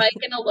have your bike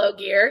in a low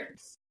gear?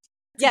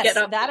 Yes,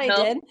 that I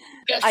did.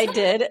 I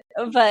did.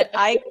 But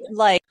I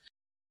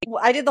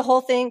did the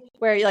whole thing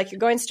where you're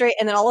going straight,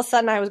 and then all of a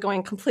sudden I was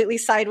going completely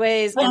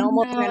sideways and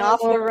almost went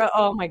off the road.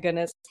 Oh my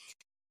goodness.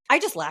 I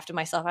just laughed at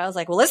myself. I was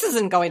like, well, this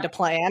isn't going to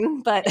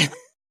plan, but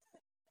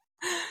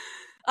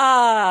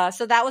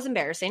so that was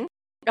embarrassing.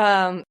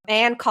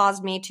 And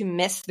caused me to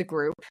miss the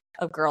group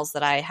of girls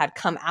that I had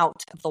come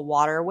out of the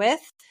water with.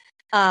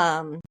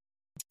 And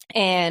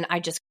I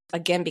just,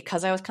 again,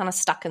 because I was kind of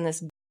stuck in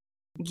this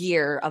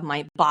gear of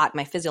my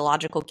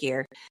physiological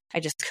gear, I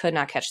just could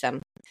not catch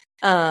them.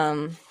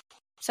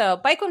 So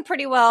bike went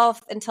pretty well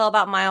until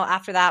about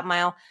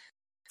mile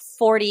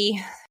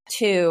 40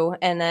 2,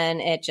 and then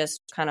it just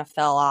kind of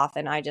fell off,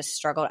 and I just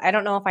struggled. I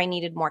don't know if I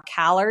needed more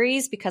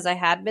calories because I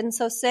had been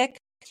so sick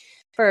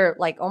for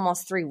like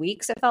almost 3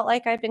 weeks. It felt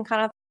like I'd been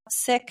kind of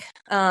sick,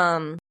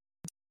 and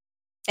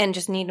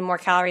just needed more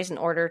calories in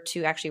order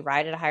to actually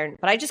ride at a higher.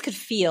 But I just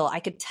I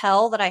could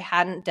tell that I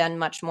hadn't done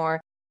much more.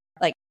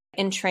 Like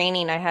in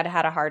training, I had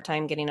had a hard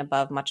time getting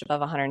much above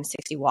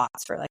 160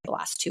 watts for like the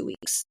last 2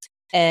 weeks.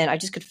 And I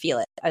just could feel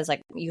it. I was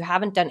like, you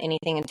haven't done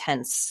anything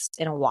intense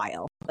in a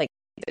while. Like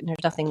there's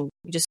nothing,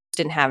 you just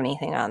didn't have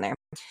anything on there.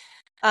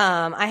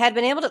 I had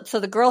been able to, so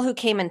the girl who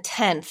came in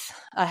 10th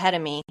ahead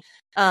of me,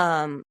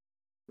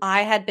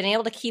 I had been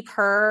able to keep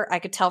her. I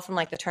could tell from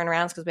like the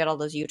turnarounds because we had all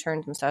those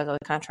U-turns and so I was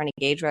kind of trying to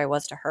gauge where I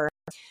was to her.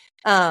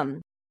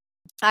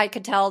 I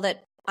could tell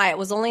that I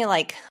was only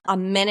like a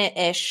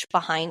minute-ish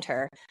behind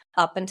her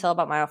up until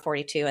about mile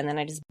 42. And then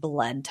I just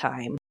bled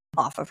time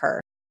off of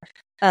her.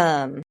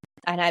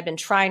 And I'd been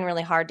trying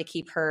really hard to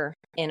keep her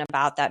in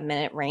about that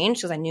minute range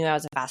because I knew I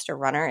was a faster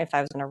runner if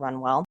I was going to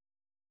run well.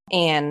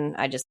 And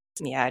I just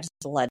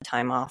bled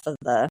time off of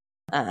the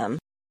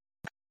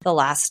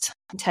last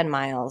 10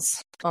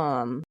 miles.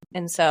 And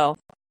so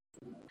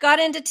got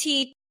into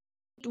T1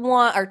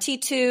 or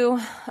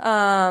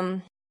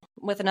T2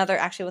 with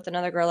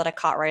another girl that I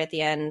caught right at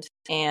the end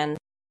and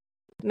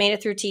made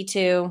it through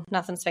T2,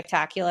 nothing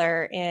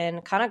spectacular,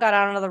 and kind of got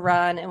out onto the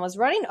run and was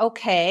running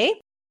okay.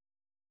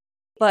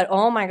 But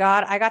oh my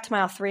God, I got to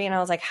mile 3 and I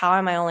was like, how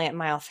am I only at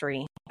mile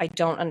 3? I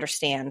don't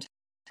understand.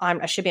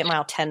 I should be at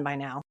mile 10 by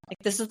now. Like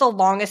this is the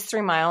longest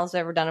 3 miles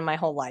I've ever done in my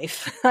whole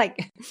life.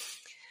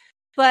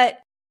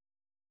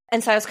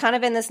 And so I was kind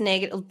of in this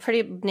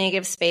pretty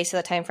negative space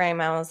at the time frame.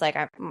 I was like,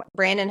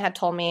 Brandon had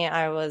told me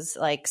I was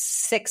like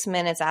 6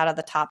 minutes out of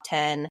the top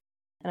 10.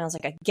 And I was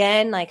like,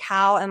 again, like,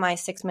 how am I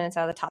 6 minutes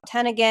out of the top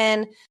 10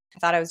 again? I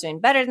thought I was doing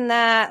better than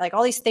that. Like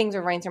all these things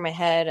were running through my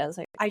head. I was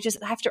like, I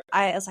have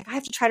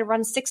to try to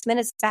run 6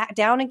 minutes back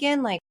down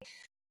again. Like,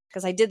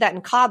 cause I did that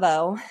in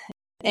Cabo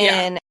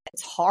and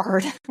it's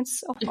hard.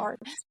 It's so hard.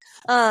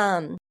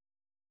 And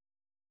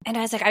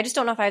I was like, I just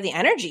don't know if I have the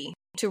energy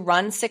to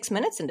run 6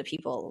 minutes into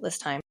people this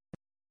time.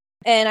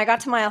 And I got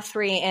to mile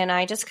 3 and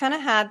I just kind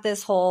of had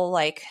this whole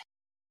like,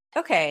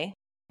 okay,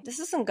 this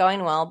isn't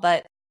going well,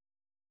 but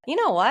you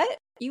know what?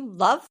 You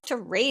love to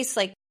race.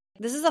 Like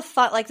this is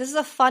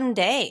a fun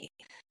day.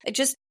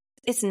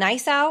 It's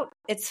nice out.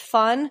 It's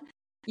fun.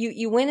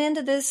 You went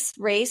into this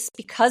race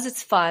because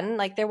it's fun.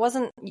 Like there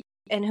wasn't,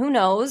 and who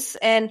knows?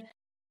 And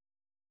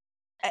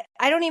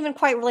I don't even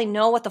quite really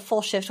know what the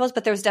full shift was,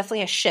 but there was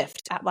definitely a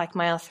shift at like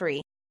mile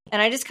 3.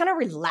 And I just kind of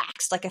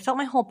relaxed. Like I felt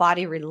my whole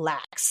body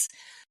relax.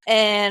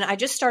 And I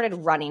just started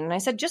running. And I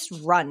said, just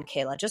run,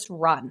 Kayla, just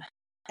run.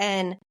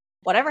 And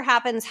whatever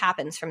happens,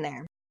 happens from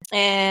there.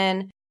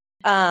 And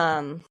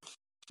I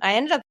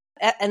ended up,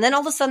 and then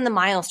all of a sudden the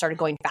miles started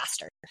going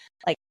faster.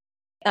 Like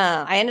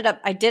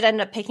I did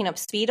end up picking up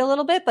speed a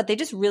little bit, but they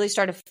just really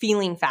started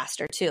feeling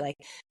faster too. Like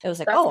it was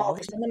like, That's all of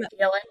a sudden,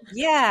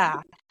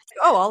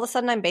 all of a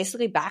sudden I'm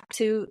basically back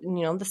to,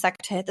 to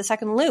hit the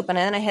second loop. And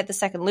then I hit the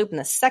second loop and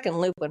the second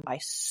loop went by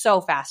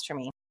so fast for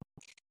me.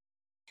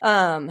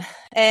 And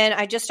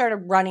I just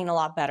started running a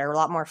lot better, a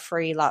lot more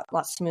free, a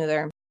lot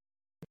smoother.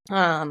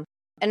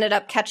 Ended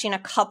up catching a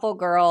couple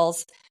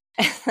girls.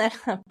 And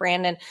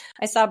then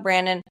I saw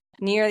Brandon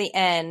near the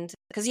end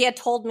because he had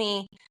told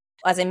me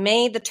as I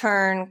made the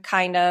turn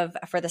kind of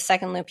for the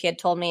second loop, he had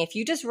told me, if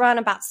you just run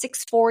about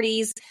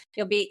 640s,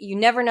 you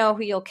never know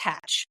who you'll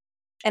catch.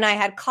 And I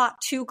had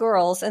caught 2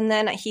 girls. And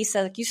then he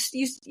said,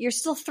 you're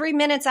still 3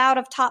 minutes out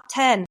of top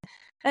 10.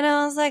 And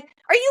I was like,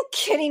 are you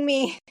kidding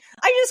me?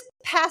 I just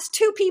passed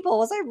 2 people.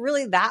 Was I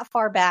really that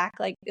far back?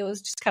 Like it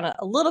was just kind of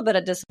a little bit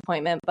of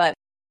disappointment, but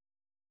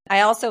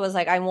I also was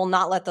like, I will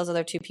not let those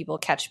other 2 people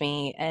catch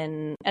me,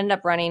 and ended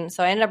up running.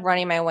 So I ended up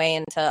running my way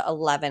into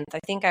 11th. I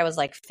think I was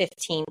like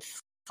 15th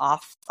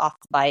off the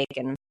bike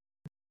and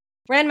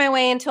ran my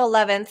way into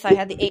 11th. I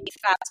had the 8th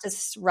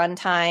fastest run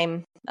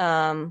time.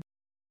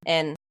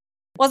 And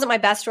wasn't my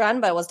best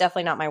run, but it was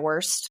definitely not my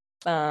worst.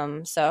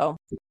 So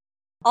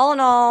all in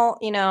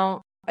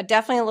all,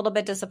 definitely a little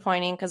bit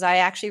disappointing because I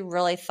actually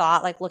really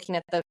thought, like looking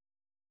at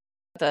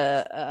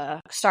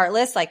the start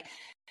list, like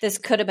this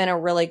could have been a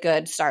really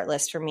good start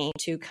list for me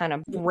to kind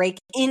of break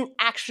in,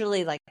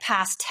 actually like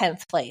past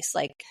 10th place,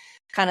 like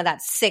kind of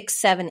that 6,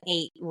 7,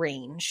 8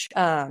 range.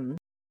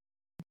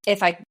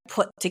 If I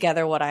put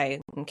together what I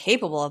am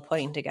capable of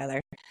putting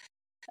together.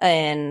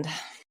 And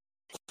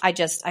I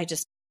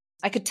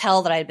could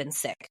tell that I had been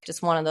sick.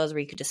 Just one of those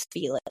where you could just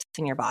feel it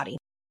in your body.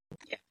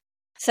 Yeah.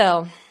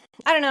 So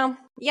I don't know.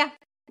 Yeah.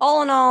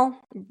 All in all,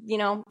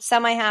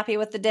 semi-happy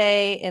with the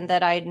day, and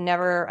that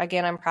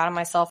I'm proud of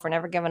myself for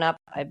never giving up.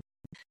 I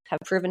have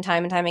proven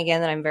time and time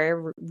again that I'm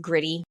very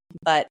gritty,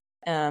 but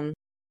I'd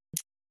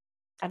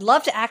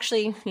love to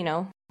actually,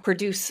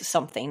 produce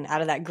something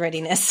out of that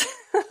grittiness.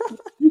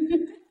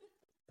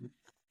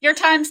 Your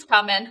time's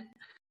coming.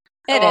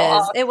 It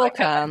is. It will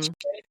come.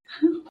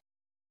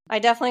 I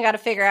definitely got to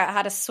figure out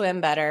how to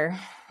swim better,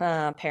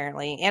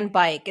 apparently, and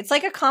bike. It's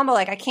like a combo.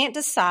 Like I can't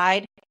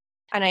decide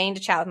and I need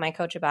to chat with my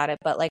coach about it,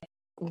 but like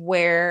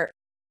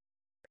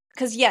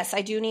because yes,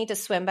 I do need to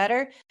swim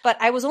better, but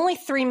I was only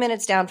 3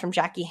 minutes down from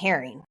Jackie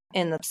Herring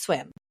in the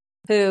swim,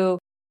 who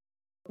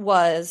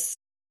was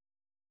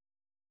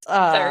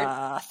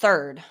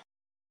third.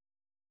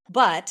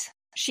 But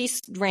she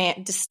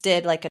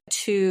did like a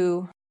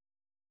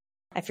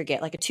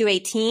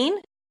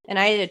 2:18, and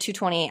I did a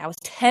 2:28. I was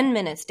 10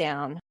 minutes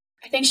down.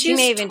 I think she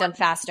may have even done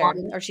faster,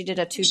 or she did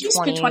a 2:20. She's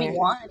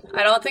 2:21.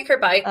 I don't think her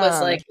bike was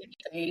like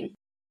anything.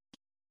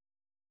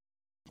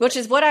 Which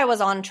is what I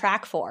was on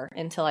track for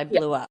until I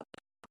blew up.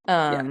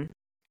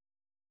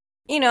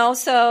 You know,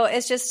 so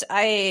it's just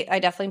I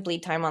definitely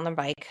bleed time on the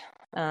bike.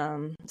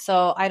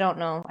 So I don't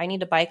know. I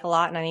need to bike a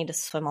lot and I need to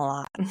swim a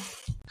lot.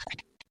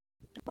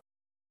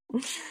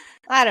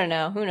 I don't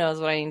know. Who knows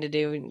what I need to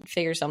do?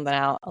 Figure something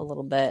out a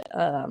little bit.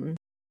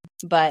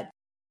 But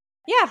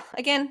yeah,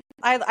 again,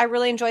 I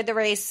really enjoyed the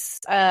race.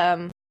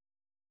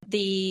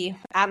 The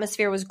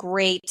atmosphere was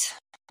great.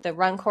 The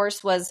run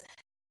course was,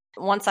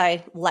 once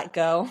I let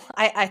go,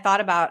 I thought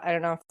about, I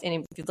don't know if any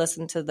of you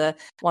listened to the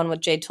one with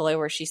Jade Tully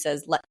where she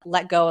says,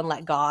 let go and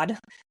let God.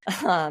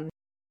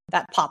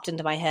 That popped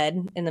into my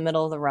head in the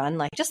middle of the run.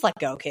 Like, just let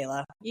go,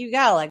 Kayla. You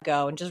gotta let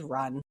go and just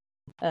run.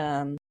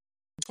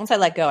 Once I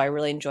let go, I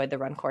really enjoyed the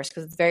run course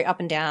because it's very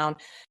up and down.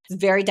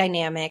 It's very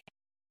dynamic.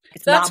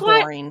 It's not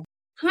boring.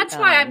 That's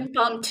why I'm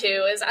bummed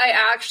too, is I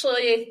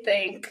actually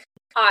think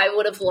I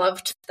would have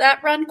loved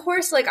that run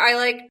course. Like, I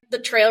like the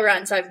trail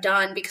runs I've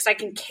done because I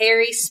can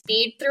carry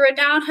speed through a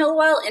downhill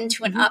well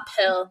into an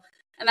uphill.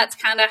 And that's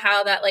kind of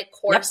how that like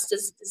course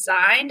is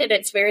designed. And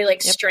it's very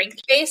like strength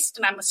based.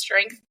 And I'm a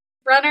strength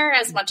runner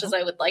as much as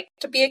I would like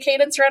to be a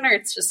cadence runner.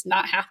 It's just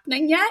not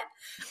happening yet.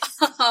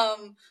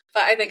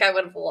 But I think I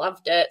would have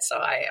loved it.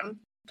 So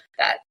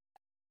that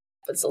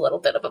was a little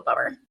bit of a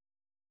bummer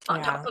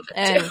on top of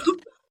it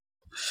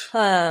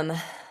too.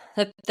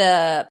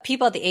 The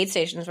people at the aid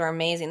stations were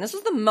amazing. This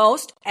was the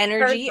most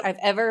energy I've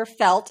ever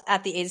felt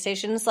at the aid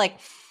stations. Like,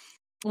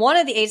 one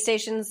of the aid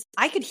stations,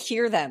 I could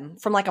hear them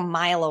from like a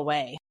mile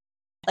away.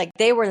 Like,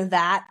 they were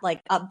that like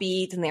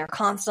upbeat, and they were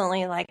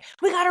constantly like,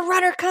 we got a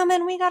runner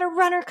coming. We got a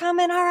runner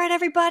coming. All right,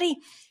 everybody,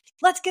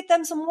 let's get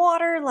them some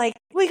water. Like,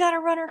 we got a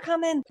runner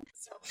coming.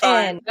 So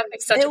fun. And that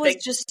makes such was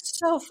just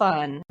so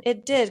fun.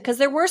 It did, because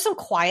there were some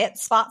quiet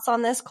spots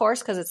on this course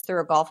because it's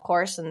through a golf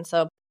course. And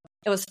so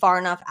it was far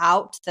enough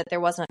out that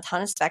there wasn't a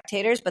ton of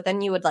spectators, but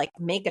then you would like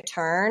make a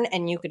turn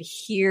and you could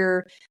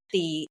hear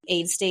the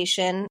aid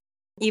station,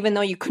 even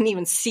though you couldn't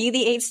even see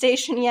the aid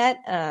station yet.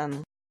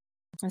 And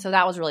so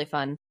that was really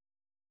fun.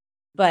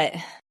 But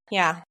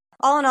yeah,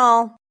 all in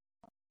all,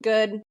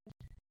 good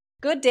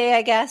day,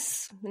 I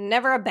guess.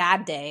 Never a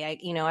bad day. At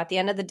the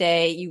end of the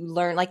day, you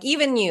learn, like,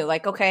 even you,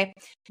 like, okay,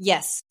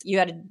 yes, you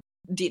had a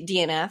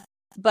DNF,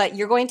 but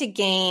you're going to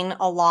gain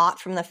a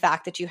lot from the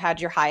fact that you had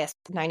your highest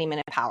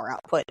 90-minute power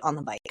output on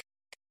the bike.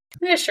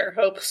 I sure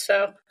hope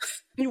so.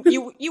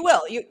 You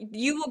will.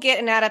 You will get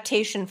an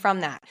adaptation from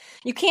that.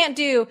 You can't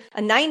do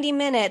a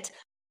 90-minute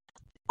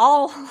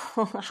all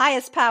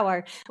highest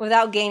power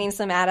without gaining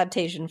some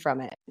adaptation from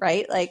it,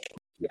 right? Like,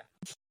 yeah.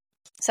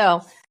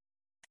 So,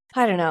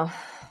 I don't know.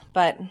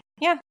 But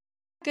yeah,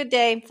 good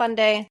day, fun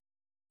day.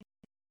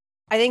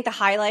 I think the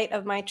highlight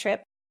of my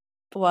trip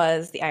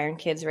was the Iron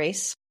Kids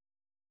race.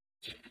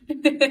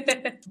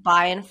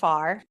 By and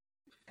far.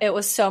 It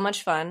was so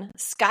much fun.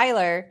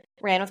 Skylar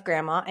ran with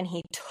Grandma and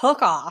he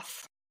took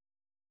off.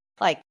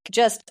 Like,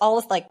 just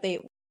all like they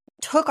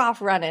took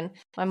off running.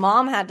 My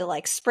mom had to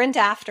like sprint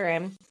after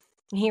him.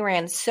 And he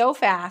ran so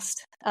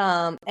fast.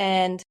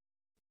 And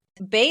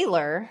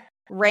Baylor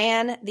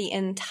ran the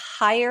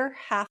entire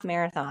half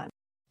marathon.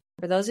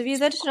 For those of you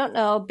that don't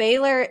know,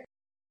 Baylor,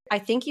 I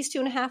think he's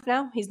 2.5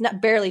 now. He's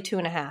not barely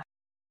 2.5.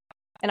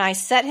 And I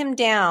set him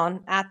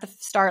down at the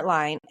start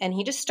line and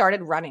he just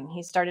started running.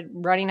 He started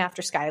running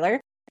after Skylar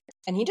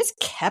and he just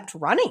kept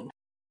running.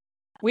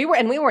 We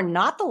were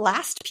not the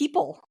last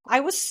people.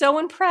 I was so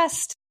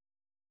impressed.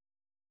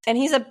 And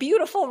he's a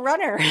beautiful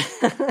runner.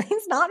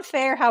 It's not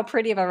fair how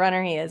pretty of a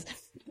runner he is.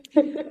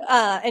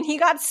 And he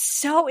got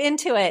so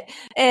into it.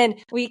 And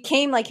we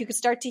came, like, you could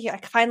start to hear, I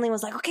finally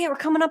was like, okay, we're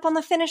coming up on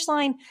the finish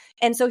line.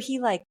 And so he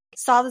like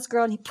saw this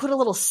girl and he put a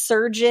little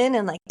surge in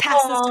and like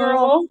passed this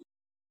girl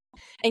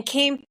and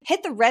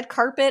hit the red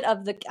carpet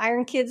of the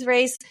Iron Kids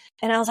race.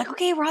 And I was like,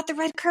 okay, we're at the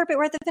red carpet.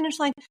 We're at the finish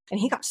line. And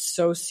he got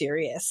so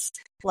serious,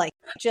 like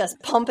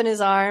just pumping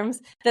his arms,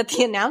 that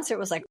the announcer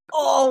was like,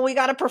 oh, we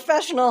got a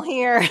professional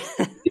here.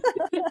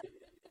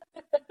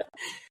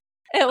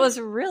 It was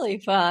really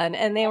fun.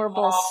 And they were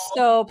both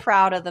so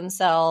proud of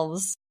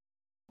themselves.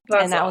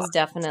 And that was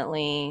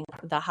definitely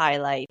the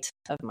highlight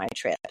of my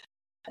trip.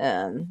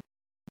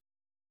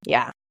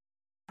 Yeah.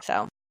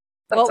 So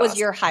what was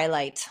your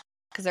highlight?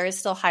 Because there is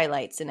still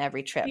highlights in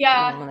every trip,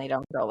 even when they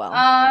don't go well.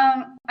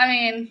 I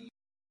mean,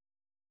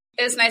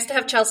 it was nice to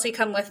have Chelsea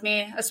come with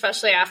me,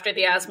 especially after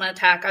the asthma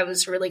attack. I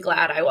was really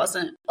glad I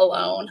wasn't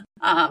alone.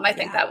 I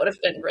think that would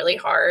have been really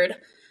hard.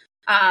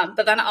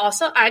 But then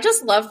also, I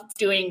just love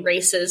doing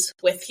races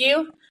with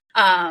you.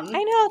 I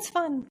know, it's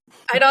fun.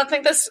 I don't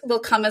think this will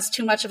come as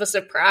too much of a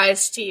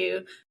surprise to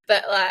you,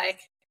 but like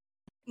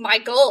my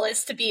goal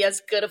is to be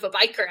as good of a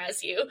biker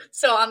as you.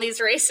 So on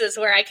these races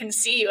where I can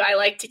see you, I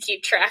like to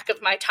keep track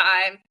of my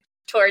time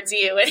towards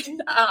you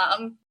and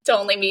to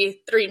only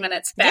be 3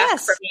 minutes back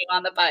from you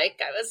on the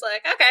bike. I was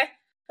like, okay,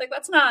 like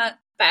that's not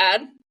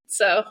bad.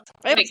 So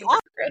making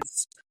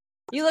progress.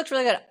 You looked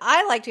really good.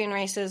 I like doing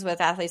races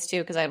with athletes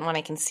too because when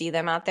I can see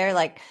them out there,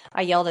 like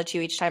I yelled at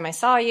you each time I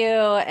saw you,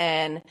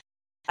 and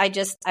I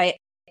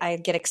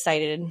get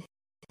excited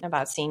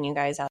about seeing you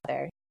guys out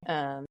there.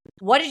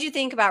 What did you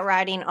think about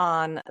riding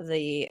on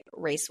the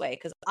raceway?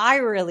 Because I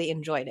really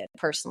enjoyed it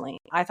personally.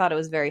 I thought it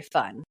was very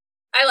fun.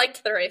 I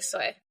liked the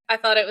raceway. I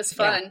thought it was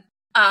fun.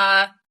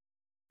 Yeah.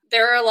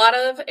 There are a lot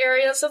of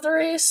areas of the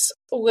race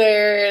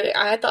where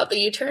I thought the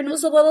U-turn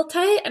was a little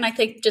tight, and I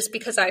think just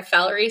because I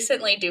fell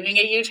recently doing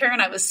a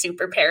U-turn, I was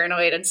super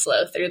paranoid and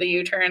slow through the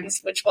U-turns,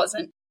 which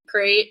wasn't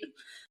great.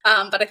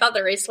 But I thought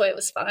the raceway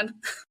was fun.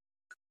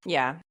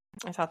 Yeah,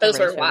 I thought those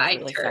were wide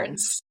really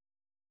turns.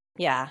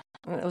 Fun. Yeah,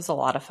 it was a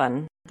lot of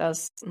fun. That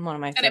was one of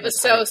my favorite. And it was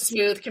so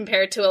smooth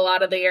compared to a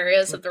lot of the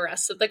areas of the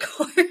rest of the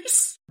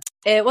course.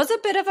 It was a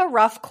bit of a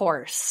rough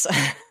course.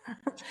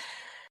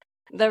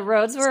 The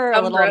roads were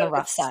a little on the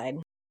rough side.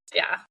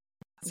 Yeah.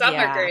 Some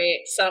were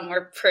great. Some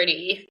were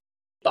pretty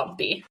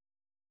bumpy.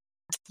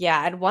 Yeah.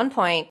 At one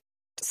point,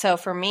 so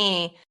for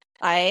me,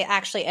 I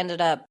actually ended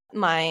up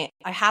I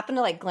happened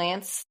to like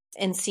glance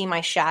and see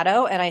my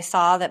shadow, and I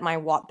saw that my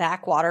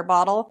back water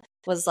bottle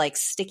was like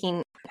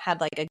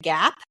had like a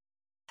gap.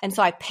 And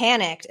so I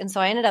panicked. And so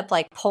I ended up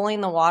like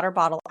pulling the water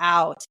bottle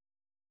out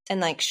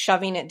and like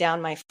shoving it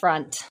down my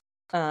front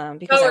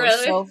because I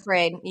was so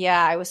afraid.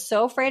 Yeah. I was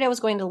so afraid I was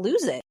going to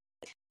lose it.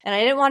 And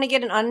I didn't want to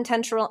get an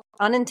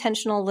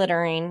unintentional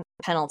littering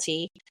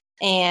penalty.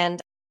 And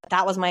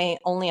that was my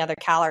only other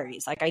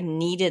calories. Like I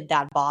needed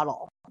that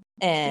bottle,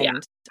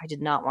 and I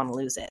did not want to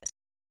lose it.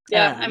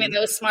 Yeah, I mean, that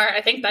was smart.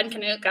 I think Ben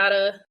Canute got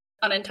a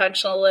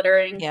unintentional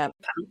littering penalty.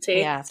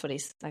 Yeah, that's what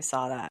I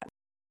saw that.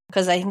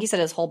 Because I think he said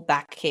his whole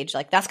back cage.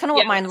 Like that's kind of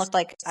what mine looked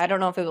like. I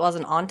don't know if it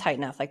wasn't on tight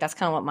enough. Like that's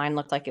kind of what mine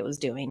looked like it was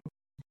doing.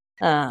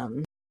 Well,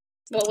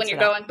 when you're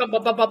going bump,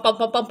 bump, bump, bump, bump,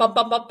 bump, bump,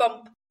 bump, bump,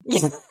 bump.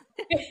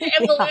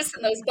 And to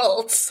loosen those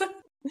bolts.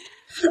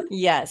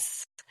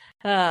 Yes.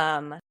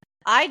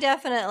 I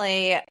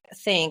definitely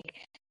think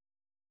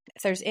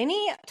if there's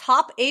any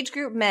top age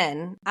group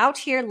men out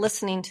here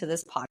listening to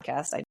this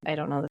podcast, I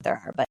don't know that there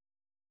are, but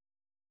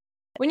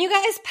when you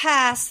guys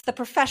pass the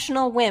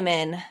professional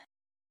women,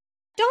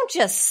 don't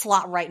just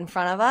slot right in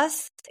front of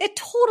us. It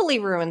totally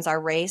ruins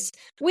our race.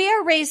 We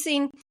are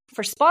racing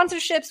for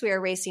sponsorships. We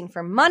are racing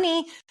for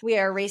money. We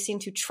are racing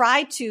to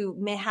try to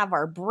have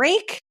our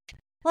break.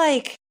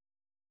 Like,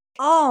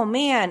 oh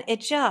man,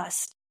 it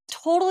just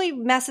totally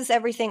messes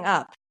everything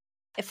up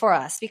for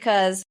us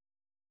because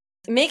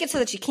make it so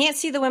that you can't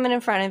see the women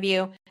in front of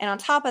you. And on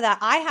top of that,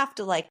 I have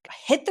to like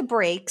hit the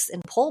brakes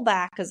and pull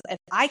back because if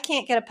I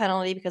can't get a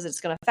penalty because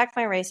it's going to affect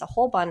my race a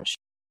whole bunch.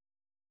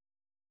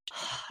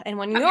 And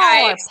when you all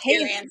are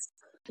paid,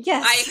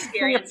 I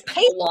experienced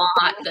a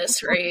lot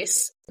this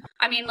race.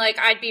 I mean, like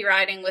I'd be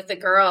riding with a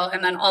girl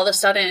and then all of a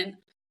sudden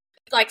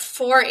like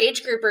 4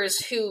 age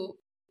groupers who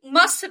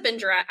must have been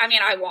I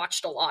mean, I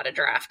watched a lot of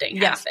drafting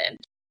happen.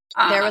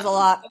 There was a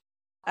lot.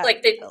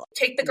 Like they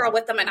take the girl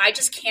with them and I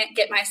just can't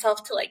get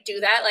myself to like do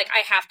that. Like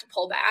I have to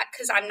pull back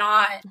because I'm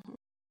not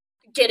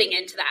getting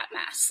into that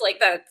mess like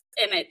that.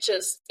 And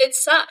it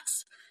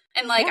sucks.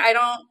 And like, I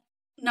don't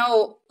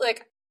know,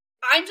 like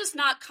I'm just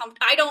not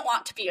I don't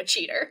want to be a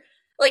cheater.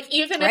 Like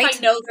even if I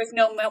know there's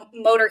no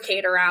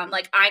motorcade around,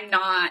 like I'm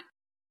not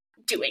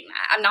doing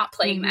that. I'm not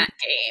playing that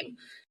game.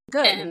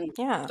 Good.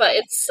 But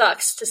it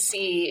sucks to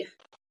see.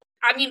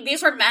 I mean,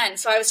 these were men,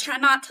 so I was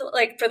trying not to,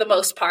 like, for the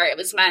most part, it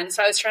was men,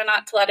 so I was trying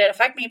not to let it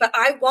affect me, but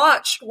I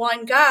watched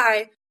one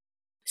guy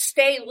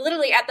stay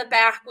literally at the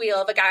back wheel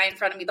of a guy in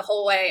front of me the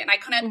whole way, and I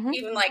couldn't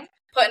even, like,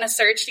 put in a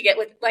search to get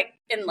with, like,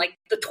 in, like,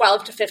 the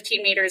 12 to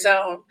 15 meter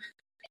zone,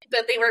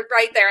 but they were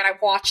right there, and I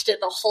watched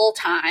it the whole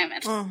time,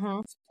 and,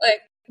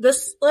 like,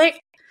 this, like,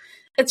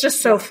 it's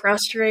just so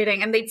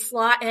frustrating, and they'd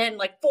slot in,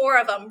 like, 4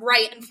 of them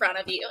right in front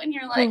of you, and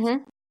you're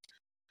like,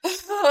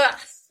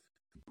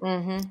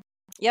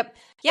 Yep.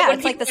 Yeah,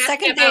 it's like the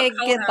second they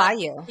get by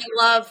you. You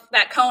love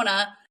that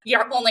Kona.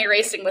 You're only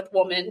racing with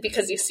women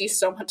because you see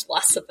so much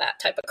less of that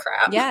type of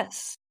crap.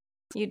 Yes,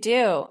 you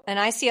do. And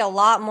I see a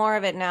lot more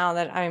of it now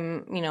that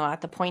I'm,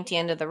 at the pointy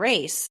end of the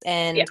race.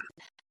 And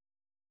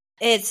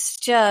it's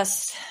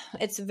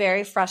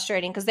very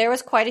frustrating because there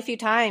was quite a few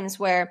times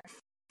where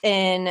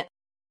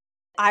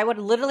I would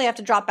literally have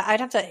to drop back. I'd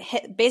have to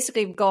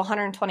basically go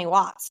 120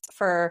 watts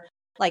for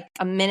like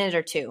a minute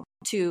or two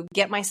to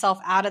get myself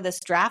out of this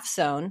draft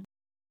zone.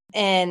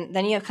 And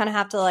then you kind of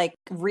have to like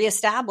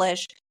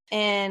reestablish.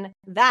 And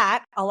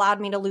that allowed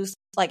me to lose,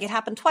 like it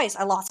happened twice.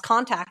 I lost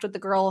contact with the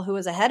girl who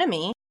was ahead of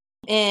me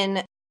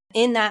in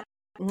that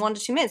 1 to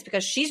 2 minutes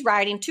because she's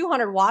riding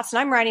 200 watts and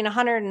I'm riding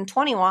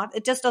 120 watts.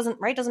 It just doesn't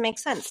make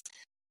sense.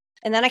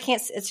 And then I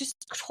can't, it just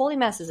totally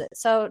messes it.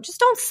 So just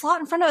don't slot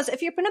in front of us.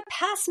 If you're going to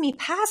pass me,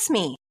 pass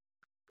me.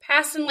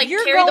 Pass and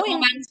carry the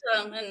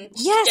momentum and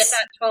just get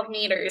that 12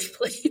 meters,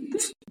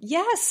 please.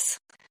 Yes.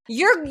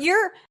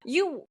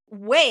 You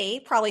weigh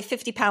probably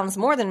 50 pounds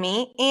more than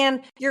me,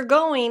 and you're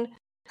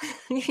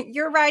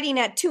riding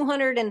at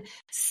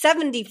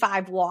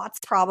 275 watts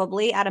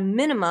probably at a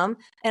minimum,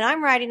 and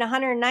I'm riding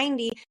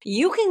 190.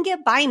 You can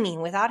get by me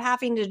without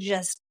having to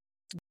just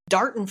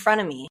dart in front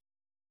of me.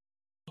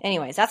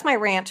 Anyways, that's my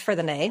rant for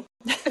the day.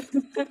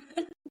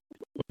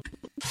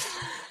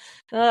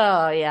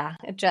 Oh, yeah.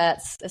 It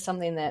just is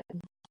something that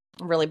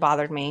really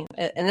bothered me.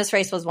 And this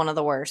race was one of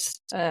the worst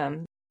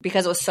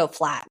because it was so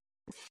flat.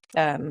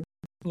 Even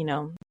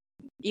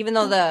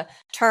though the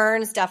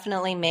turns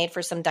definitely made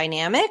for some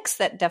dynamics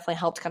that definitely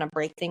helped kind of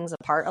break things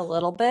apart a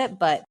little bit,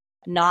 but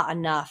not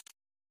enough.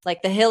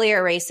 Like the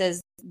hillier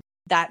races,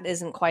 that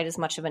isn't quite as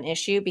much of an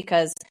issue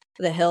because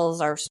the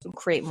hills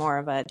create more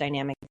of a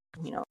dynamic,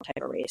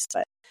 type of race.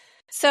 But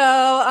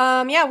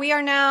so, we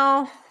are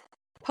now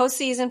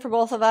postseason for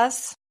both of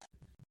us.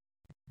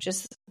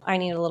 I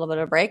need a little bit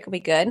of a break. It'll be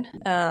good.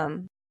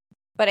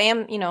 But I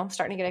am,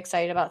 starting to get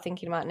excited about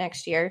thinking about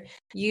next year.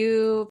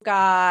 You've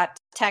got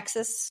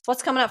Texas.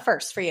 What's coming up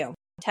first for you?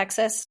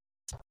 Texas?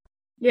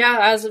 Yeah,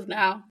 as of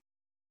now.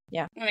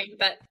 Yeah. I mean,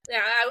 but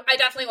yeah, I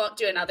definitely won't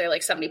do another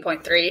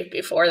 70.3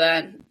 before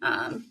then.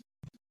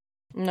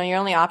 No, your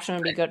only option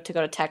would be to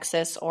go to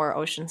Texas or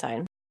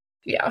Oceanside.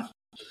 Yeah.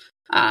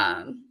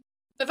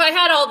 If I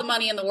had all the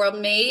money in the world,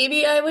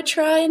 maybe I would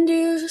try and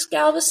do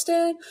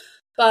Galveston.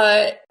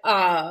 But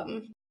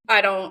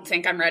I don't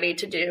think I'm ready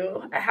to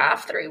do a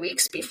half 3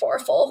 weeks before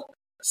full.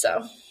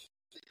 So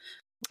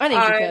I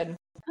think you could.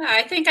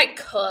 I think I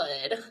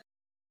could.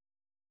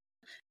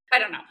 I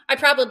don't know. I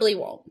probably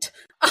won't.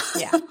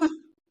 Yeah.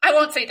 I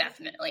won't say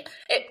definitely.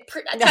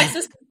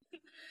 Texas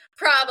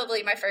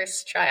probably my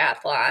first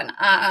triathlon.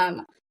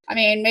 I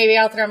mean, maybe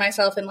I'll throw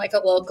myself in a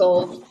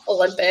local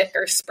Olympic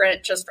or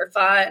sprint just for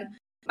fun.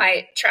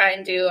 Might try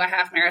and do a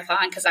half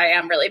marathon because I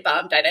am really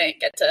bummed I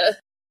didn't get to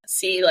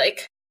see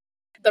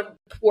the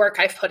work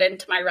I've put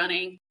into my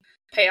running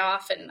pay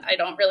off, and I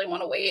don't really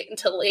want to wait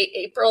until late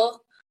April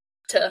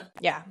to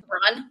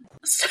run.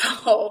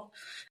 So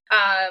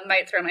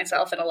might throw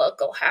myself in a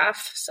local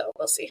half. So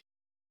we'll see.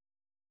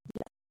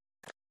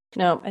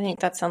 No, I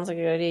think that sounds like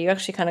a good idea. You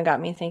actually kind of got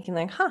me thinking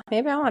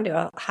maybe I want to do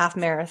a half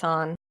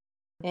marathon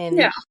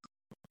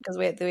because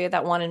we have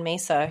that one in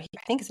Mesa. I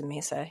think it's in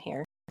Mesa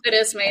here. It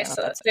is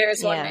Mesa.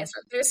 There's one Mesa.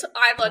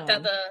 I looked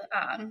at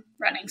the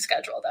running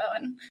schedule though,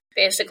 and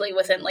basically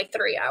within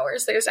 3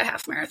 hours, there's a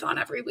half marathon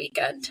every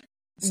weekend.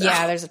 So.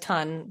 Yeah, there's a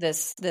ton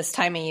this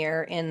time of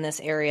year in this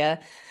area.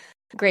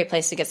 Great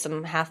place to get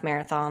some half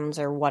marathons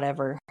or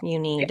whatever you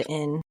need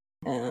in.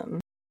 I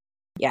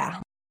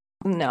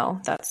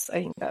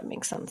think that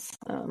makes sense.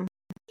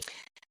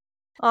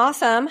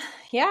 Awesome.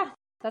 Yeah.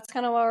 That's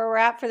kind of where we're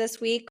at for this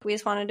week. We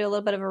just want to do a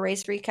little bit of a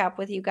race recap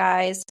with you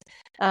guys.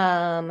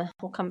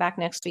 We'll come back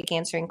next week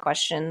answering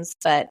questions.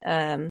 But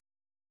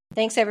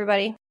thanks,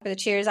 everybody, for the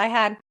cheers. I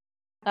had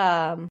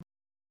a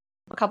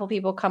couple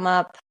people come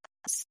up,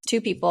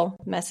 2 people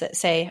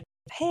say,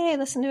 hey,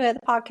 listen to the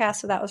podcast.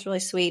 So that was really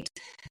sweet.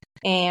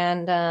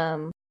 And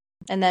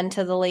then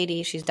to the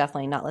lady, she's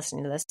definitely not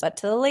listening to this, but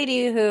to the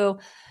lady who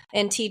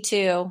in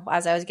T2,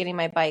 as I was getting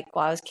my bike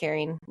while I was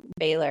carrying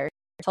Baylor,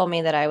 told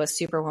me that I was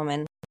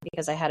Superwoman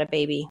because I had a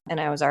baby and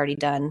I was already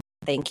done.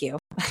 Thank you.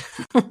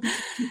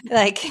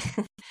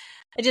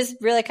 It just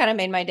really kind of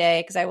made my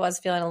day because I was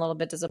feeling a little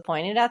bit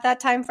disappointed at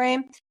that time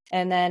frame.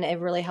 And then it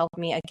really helped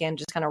me again,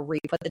 just kind of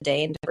re-put the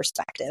day into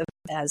perspective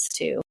as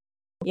to,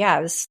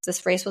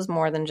 this race was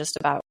more than just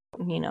about,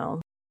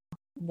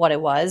 what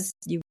it was.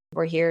 You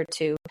were here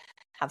to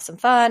have some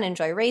fun,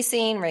 enjoy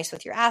racing, race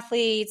with your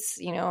athletes,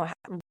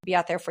 be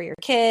out there for your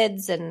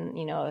kids. And,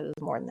 it was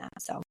more than that.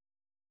 So,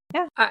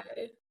 yeah.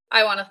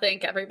 I want to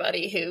thank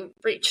everybody who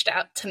reached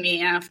out to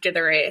me after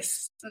the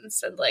race and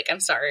said, I'm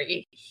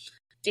sorry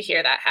to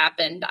hear that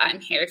happened.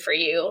 I'm here for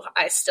you.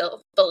 I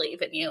still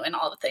believe in you and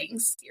all the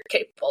things you're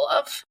capable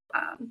of.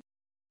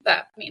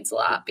 That means a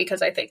lot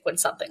because I think when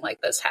something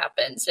like this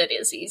happens, it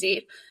is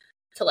easy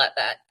to let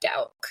that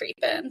doubt creep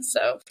in.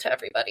 So to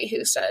everybody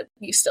who said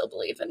you still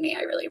believe in me,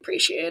 I really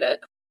appreciate it.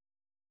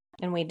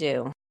 And we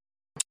do.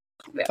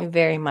 Yeah. We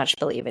very much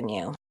believe in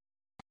you.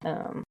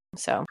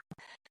 So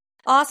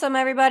awesome,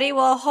 everybody.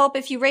 Well, hope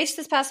if you raced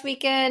this past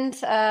weekend,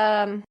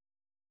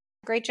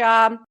 great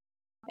job.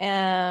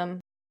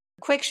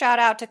 Quick shout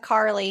out to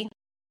Carly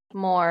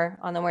Moore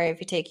on the Where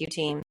If You Take You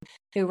team,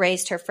 who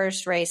raced her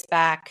first race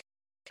back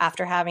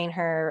after having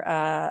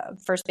her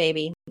first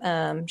baby.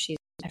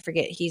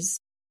 He's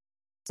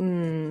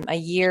a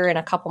year and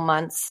a couple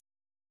months,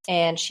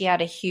 and she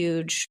had a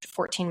huge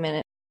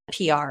 14-minute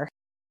PR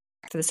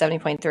for the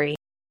 70.3.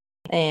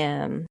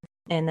 And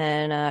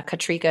then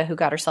Katrika, who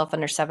got herself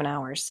under 7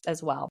 hours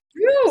as well.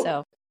 Woo!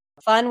 So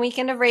fun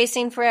weekend of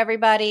racing for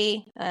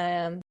everybody.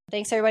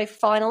 Thanks everybody for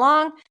following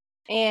along,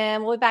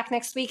 And we'll be back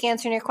next week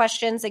answering your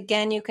questions.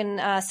 Again, you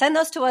can send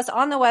those to us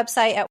on the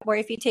website at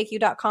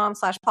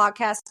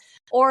whereyoutakeyou.com/podcast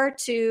or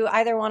to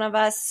either one of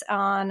us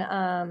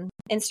on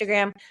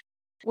Instagram.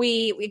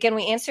 We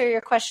answer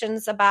your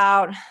questions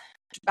about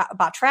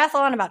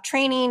triathlon, about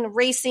training,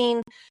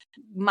 racing,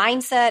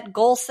 mindset,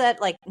 goal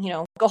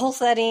goal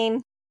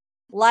setting,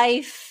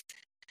 life,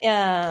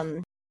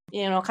 kind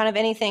of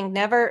anything.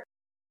 There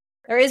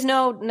is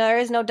no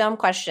dumb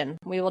question.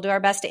 We will do our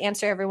best to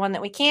answer everyone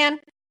that we can.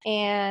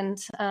 And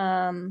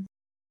that's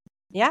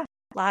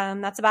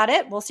about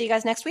it. We'll see you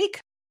guys next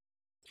week.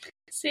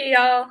 See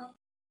y'all.